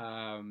 really.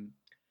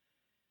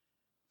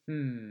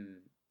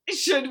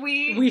 Should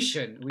we? We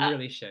shouldn't. We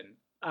really shouldn't.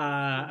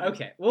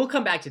 Okay, we'll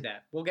come back to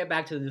that. We'll get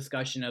back to the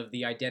discussion of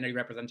the identity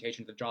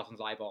representations of Jocelyn's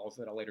eyeballs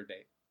at a later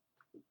date.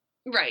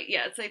 Right,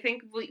 yes, I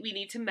think we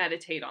need to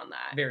meditate on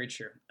that. Very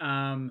true.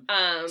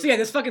 So yeah,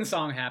 this fucking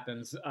song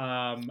happens.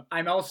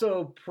 I'm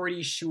also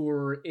pretty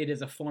sure it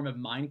is a form of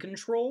mind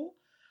control.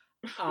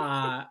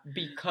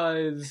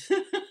 Because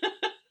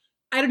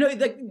I don't know,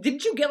 like,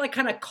 didn't you get like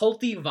kind of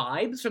culty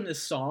vibes from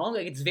this song?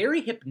 Like, it's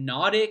very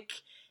hypnotic,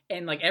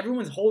 and like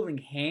everyone's holding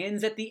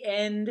hands at the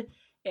end.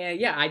 And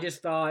yeah, I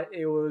just thought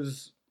it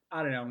was,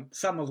 I don't know,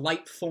 some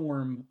light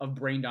form of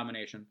brain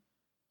domination.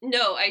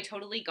 No, I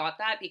totally got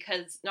that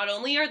because not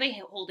only are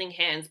they holding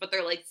hands, but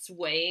they're like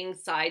swaying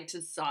side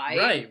to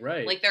side.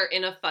 Right. Like they're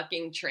in a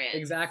fucking trance.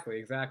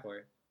 Exactly.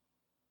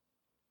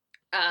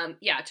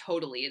 Yeah,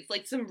 totally. It's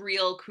like some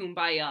real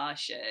kumbaya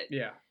shit.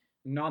 Yeah.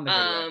 Not in the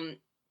good way.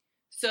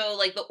 So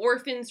like the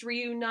orphans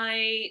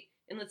reunite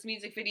in this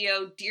music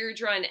video.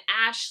 Deirdre and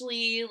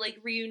Ashley like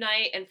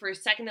reunite, and for a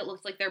second it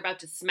looks like they're about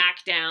to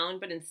smack down,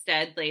 but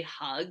instead they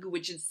hug,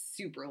 which is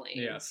super lame.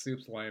 Yeah,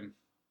 soup's lame.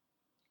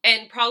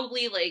 And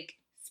probably like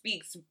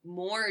speaks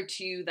more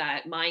to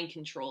that mind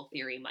control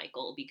theory,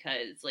 Michael,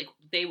 because like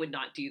they would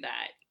not do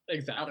that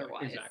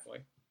otherwise. Exactly.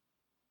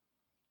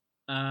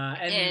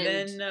 And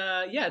then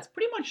it's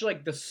pretty much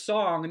like the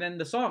song, and then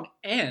the song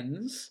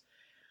ends.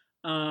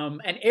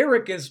 And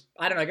Eric is,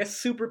 I don't know, I guess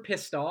super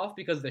pissed off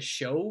because the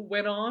show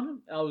went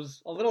on. I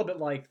was a little bit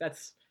like,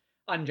 that's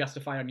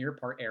unjustified on your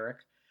part, Eric.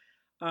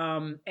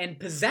 And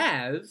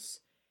Pizzazz,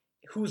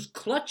 who's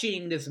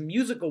clutching this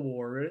music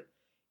award,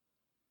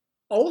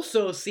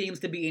 also seems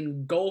to be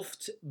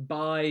engulfed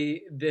by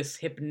this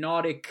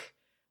hypnotic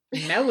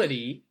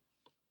melody,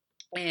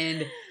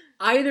 and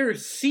either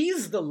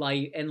sees the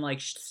light and like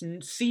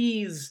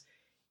sees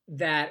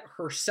that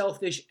her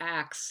selfish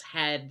acts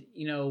had,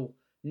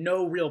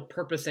 no real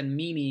purpose and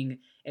meaning,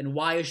 and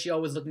why is she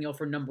always looking out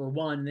for number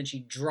one, and then she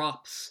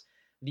drops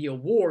the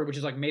award, which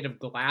is like made of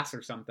glass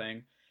or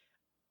something,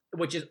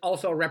 which is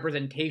also a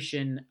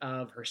representation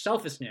of her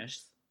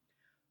selfishness.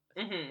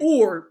 Mm-hmm.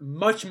 Or,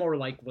 much more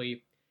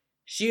likely,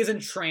 she is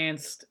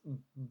entranced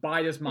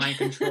by this mind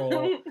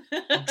control,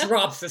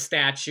 drops the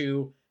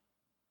statue,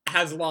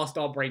 has lost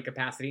all brain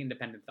capacity,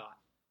 independent thought.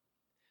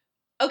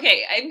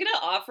 Okay, I'm gonna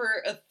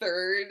offer a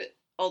third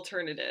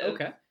alternative.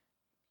 Okay.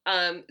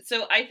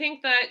 So I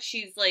think that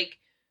she's like,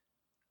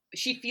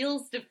 she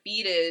feels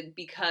defeated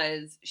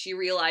because she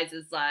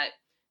realizes that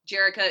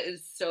Jerrica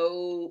is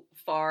so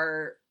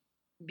far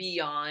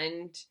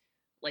beyond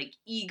like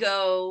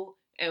ego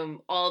and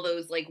all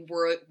those like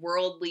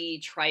worldly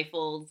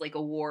trifles like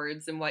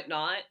awards and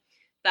whatnot,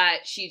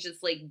 that she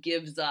just like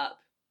gives up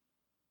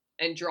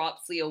and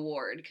drops the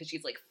award because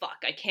she's like, fuck,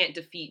 I can't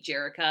defeat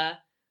Jerrica.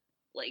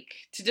 Like,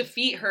 to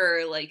defeat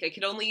her, like, I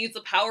could only use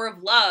the power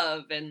of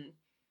love, and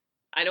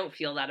I don't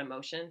feel that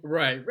emotion.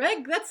 Right.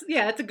 That's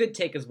a good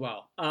take as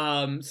well.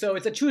 So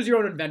it's a choose your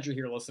own adventure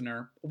here,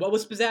 listener. What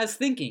was Pizzazz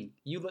thinking?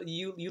 You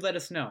let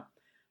us know.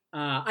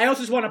 I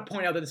also just want to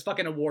point out that this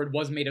fucking award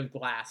was made of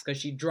glass because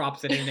she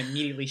drops it and it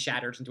immediately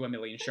shatters into a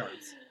million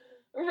shards.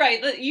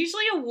 Right.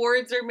 Usually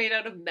awards are made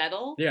out of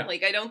metal. Yeah.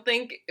 Like, I don't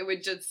think it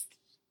would just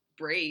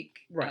break.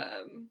 Right.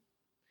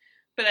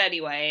 But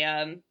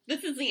anyway,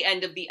 this is the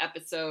end of the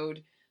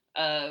episode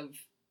of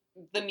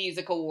the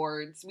music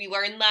awards. We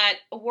learned that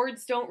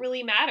awards don't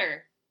really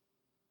matter.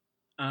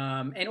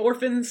 And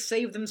orphans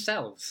save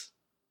themselves.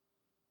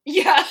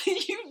 Yeah, when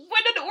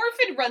an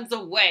orphan runs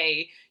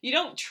away, you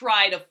don't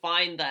try to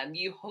find them.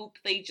 You hope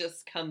they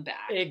just come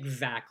back.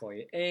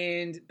 Exactly.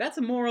 And that's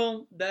a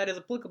moral that is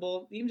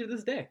applicable even to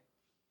this day.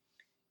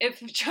 If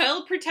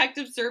Child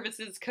Protective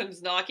Services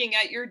comes knocking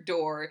at your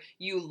door,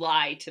 you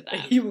lie to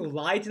them. You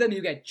lie to them,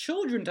 you get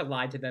children to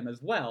lie to them as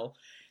well.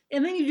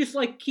 And then you just,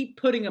 like, keep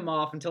putting them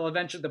off until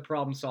eventually the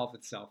problem solves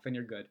itself, and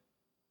you're good.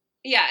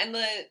 Yeah, and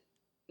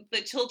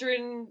the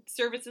children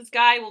services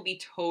guy will be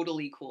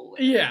totally cool with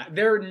it. Yeah,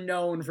 they're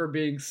known for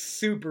being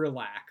super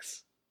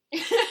lax.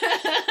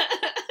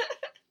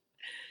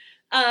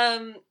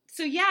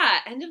 So yeah,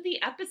 end of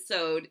the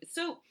episode.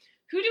 So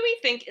who do we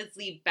think is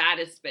the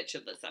baddest bitch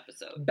of this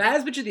episode?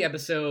 Baddest bitch of the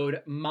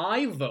episode,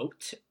 my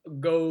vote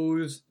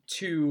goes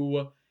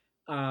to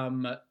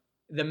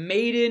the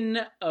maiden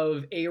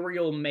of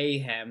aerial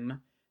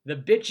mayhem, the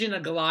bitch in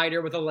a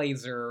glider with a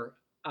laser,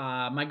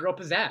 my girl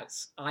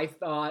Pizzazz. I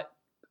thought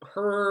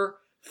her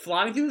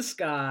flying through the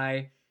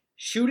sky,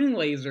 shooting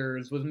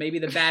lasers was maybe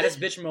the baddest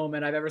bitch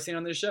moment I've ever seen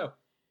on this show.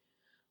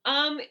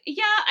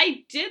 Yeah,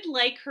 I did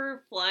like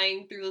her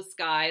flying through the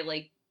sky,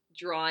 like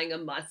drawing a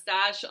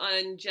mustache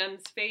on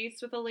Jem's face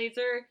with a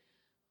laser.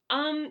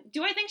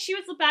 Do I think she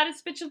was the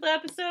baddest bitch of the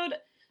episode?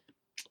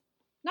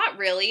 Not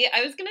really.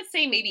 I was gonna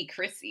say maybe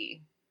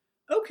Chrissy.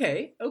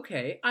 Okay.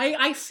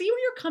 I see where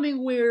you're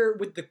coming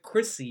with the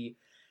Chrissy,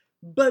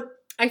 but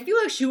I feel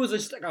like she was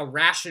just like a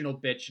rational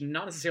bitch,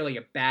 not necessarily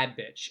a bad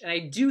bitch. And I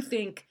do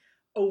think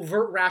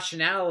overt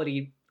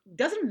rationality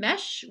doesn't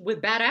mesh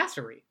with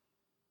badassery.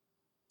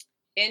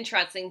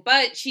 Interesting,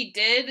 but she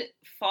did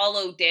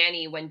follow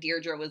Danny when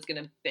Deirdre was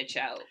gonna bitch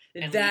out.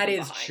 That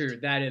is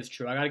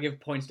true. I gotta give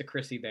points to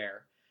Chrissy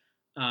there.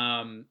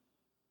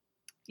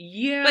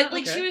 Yeah, But,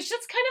 like, okay. she was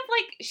just kind of,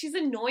 like, she's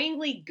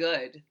annoyingly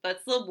good.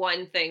 That's the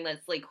one thing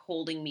that's, like,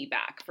 holding me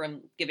back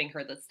from giving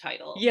her this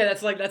title. Yeah,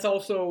 that's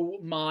also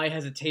my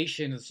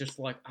hesitation. Is just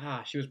like,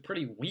 she was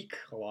pretty weak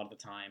a lot of the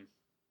time.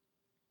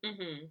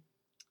 Mm-hmm.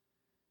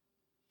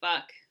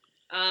 Fuck.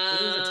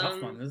 This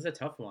is a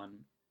tough one.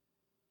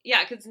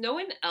 Yeah, because no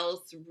one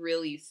else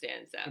really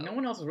stands out. No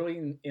one else is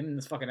really in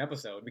this fucking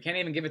episode. We can't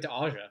even give it to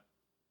Aja.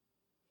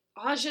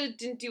 Aja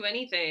didn't do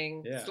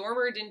anything. Yeah.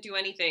 Stormer didn't do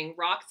anything.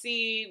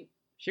 Roxy...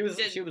 She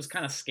was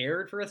kind of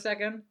scared for a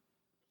second.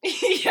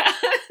 yeah.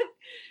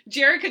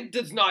 Jerica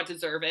does not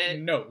deserve it.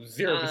 No,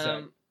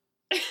 0%.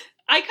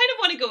 I kind of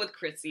want to go with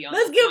Chrissy on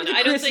Let's this give one. it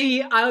to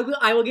Chrissy.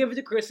 I will give it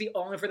to Chrissy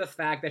only for the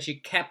fact that she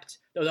kept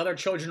those other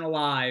children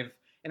alive,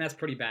 and that's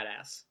pretty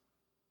badass.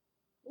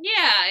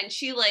 Yeah, and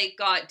she, like,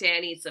 got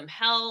Danny some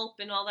help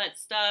and all that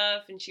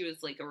stuff, and she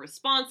was, like, a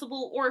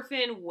responsible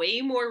orphan, way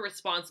more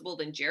responsible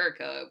than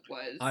Jerica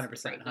was.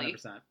 100%,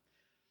 100%.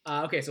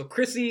 Okay, so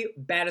Chrissy,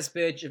 baddest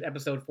bitch of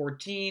episode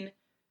 14.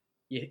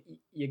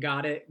 You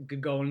got it.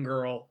 Good going,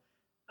 girl.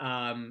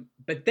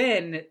 But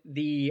then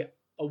the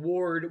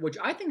award, which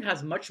I think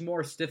has much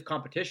more stiff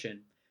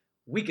competition,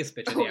 weakest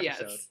bitch of the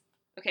episode. Yes.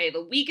 Okay,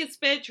 the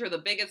weakest bitch or the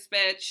biggest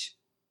bitch?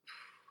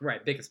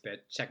 Right, biggest bitch,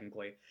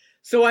 technically.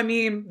 So, I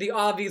mean, the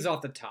obvious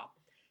off the top.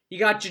 You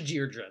got your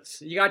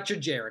Deirdres. You got your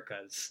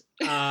Jericas.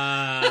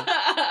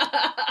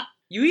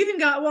 You even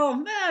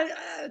got,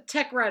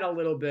 Tech Rat a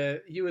little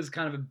bit. He was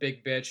kind of a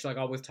big bitch, like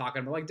always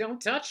talking about, like, don't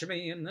touch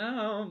me,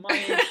 no, my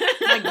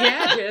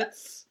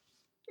gadgets.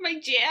 My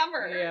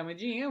jammer. Yeah, my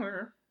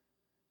jammer.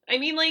 I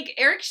mean, like,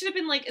 Eric should have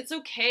been like, it's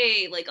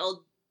okay, like,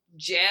 I'll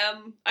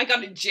jam. I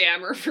got a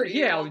jammer for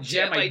you. Yeah, I'll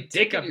jam my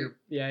dick up your...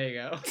 Yeah, there you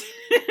go.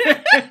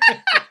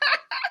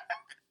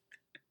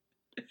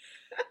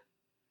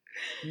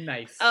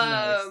 Nice.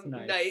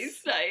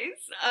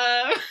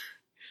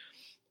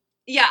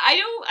 Yeah,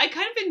 I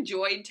kind of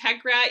enjoyed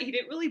Tech Rat. He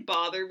didn't really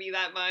bother me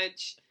that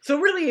much. So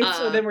really,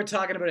 so then we're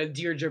talking about a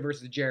Deirdre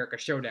versus Jerica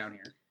showdown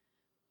here.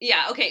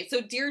 Yeah, okay, so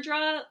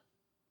Deirdre,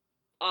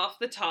 off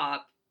the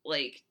top,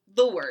 like,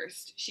 the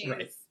worst. She's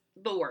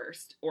the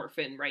worst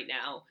orphan right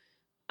now.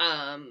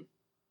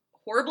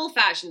 Horrible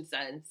fashion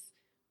sense.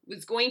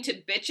 Was going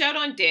to bitch out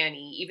on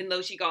Danny, even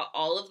though she got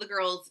all of the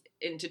girls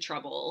into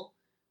trouble.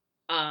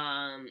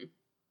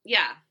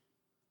 Yeah.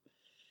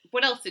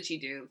 What else did she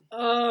do?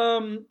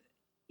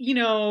 You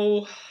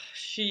know,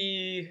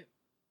 she...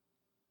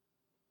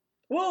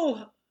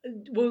 Well,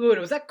 wait,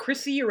 was that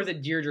Chrissy or was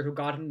it Deirdre who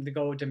got him to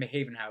go to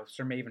Maven House,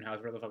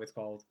 whatever the fuck it's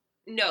called?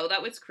 No,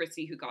 that was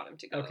Chrissy who got him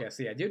to go. Okay,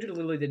 so yeah, Deirdre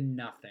literally did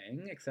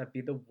nothing except be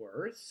the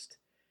worst.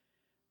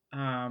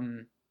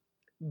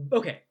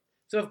 Okay,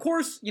 so of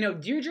course, you know,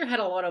 Deirdre had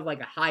a lot of,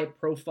 like,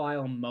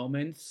 high-profile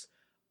moments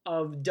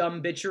of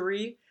dumb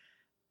bitchery,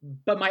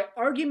 but my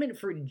argument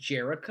for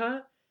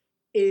Jerica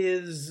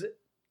is...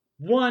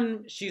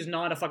 One, she's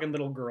not a fucking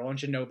little girl and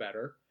should know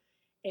better.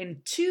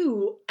 And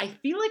two, I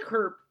feel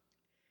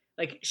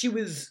like she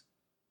was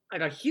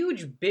like a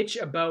huge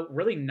bitch about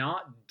really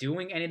not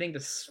doing anything to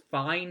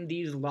find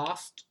these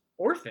lost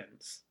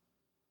orphans.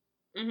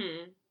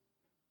 Mm-hmm.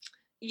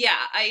 Yeah,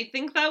 I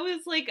think that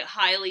was, like,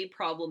 highly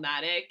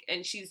problematic,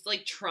 and she's,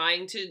 like,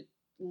 trying to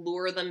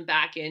lure them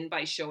back in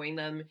by showing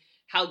them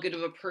how good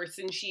of a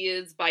person she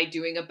is by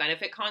doing a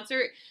benefit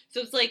concert. So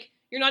it's like,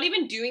 you're not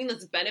even doing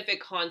this benefit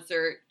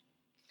concert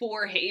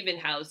for Haven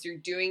House. You're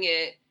doing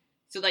it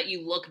so that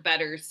you look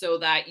better, so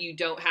that you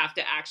don't have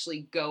to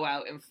actually go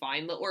out and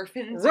find the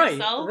orphans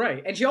yourself.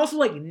 Right. And she also,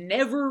 like,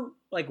 never,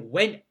 like,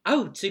 went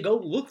out to go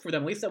look for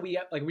them, at least that we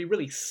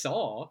really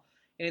saw.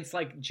 And it's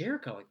like,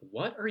 Jerica, like,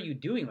 what are you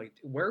doing? Like,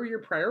 where are your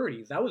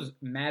priorities? That was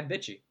mad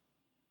bitchy.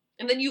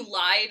 And then you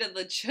lie to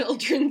the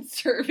children's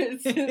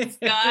services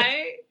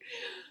guy.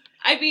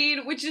 I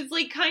mean, which is,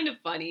 like, kind of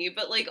funny,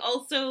 but, like,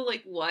 also,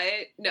 like, what?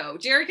 No,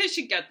 Jerica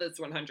should get this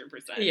 100%.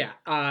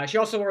 Yeah, she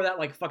also wore that,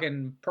 like,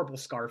 fucking purple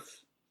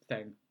scarf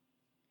thing.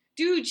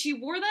 Dude, she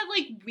wore that,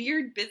 like,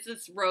 weird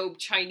business robe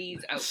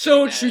Chinese outfit.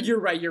 So true, you're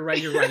right. You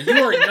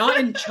are not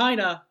in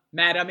China,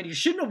 madam, and you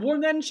shouldn't have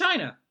worn that in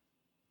China.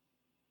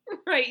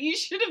 Right, you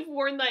should have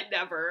worn that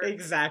never.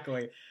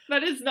 Exactly.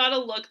 That is not a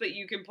look that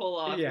you can pull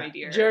off, my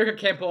dear. Jerica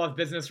can't pull off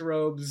business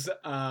robes.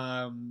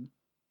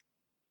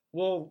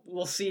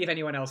 We'll see if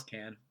anyone else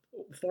can.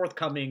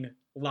 Forthcoming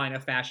line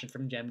of fashion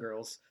from Gem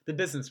Girls, the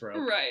business robe.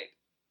 Right.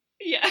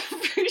 Yeah,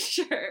 for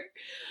sure.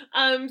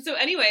 So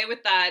anyway,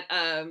 with that,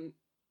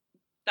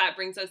 that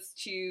brings us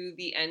to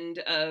the end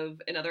of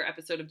another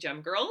episode of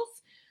Gem Girls.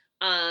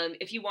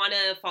 If you want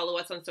to follow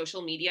us on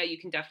social media, you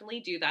can definitely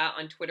do that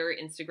on Twitter,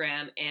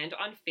 Instagram, and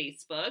on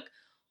Facebook.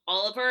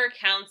 All of our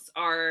accounts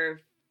are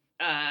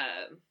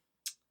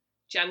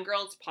Gem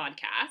Girls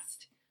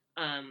Podcast,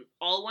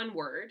 all one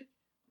word.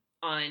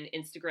 On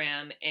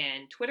Instagram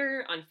and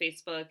Twitter. On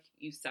Facebook,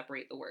 you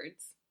separate the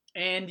words.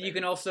 And you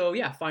can also,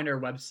 find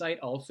our website,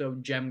 also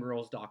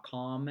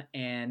gemgirls.com.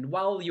 And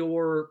while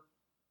you're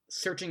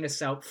searching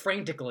us out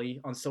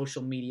frantically on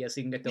social media so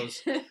you can get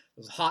those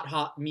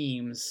hot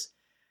memes,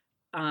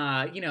 you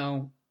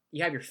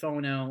have your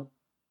phone out,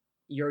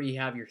 you already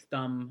have your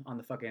thumb on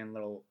the fucking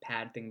little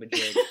pad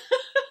thingamajig.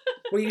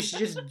 What you should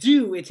just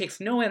do, it takes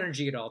no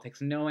energy at all. It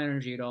takes no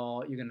energy at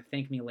all. You're going to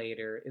thank me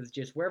later. Is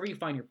just wherever you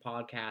find your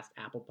podcast,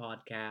 Apple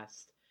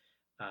Podcast,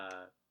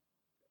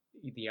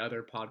 the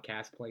other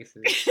podcast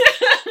places.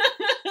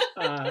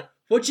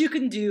 What you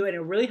can do, and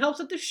it really helps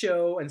with the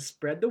show and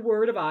spread the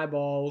word of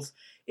eyeballs,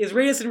 is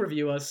rate us and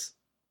review us.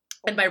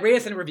 And by rate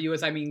us and review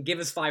us, I mean give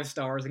us 5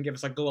 stars and give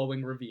us a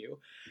glowing review.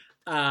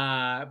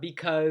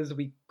 Because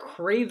we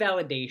crave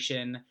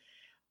validation.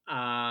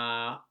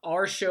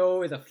 Our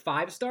show is a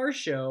 5-star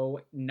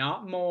show,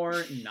 not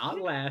more, not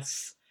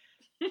less.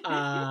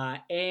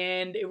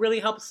 And it really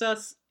helps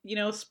us,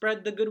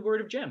 spread the good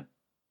word of Gem.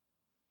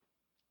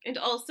 And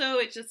also,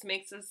 it just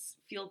makes us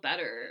feel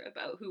better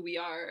about who we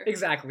are.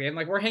 Exactly. And,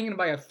 we're hanging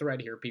by a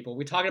thread here, people.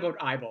 We talked about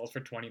eyeballs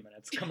for 20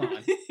 minutes. Come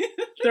on.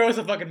 Throw us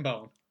a fucking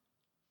bone.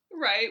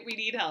 Right, we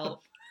need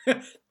help.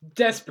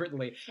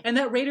 Desperately. And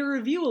that rate or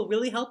review will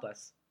really help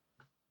us.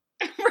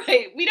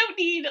 Right, we don't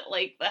need,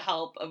 the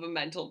help of a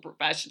mental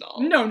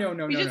professional. No.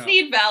 We just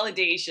need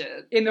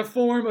validation. In the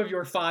form of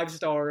your 5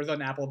 stars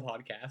on Apple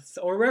Podcasts,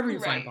 or wherever you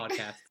find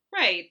podcasts.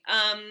 Right,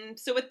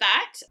 so with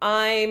that,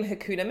 I'm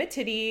Hakuna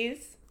Matitties.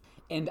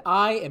 And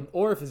I am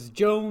Orifice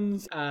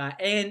Jones.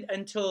 And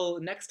until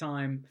next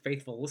time,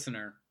 faithful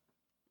listener,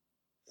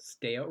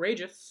 stay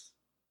outrageous.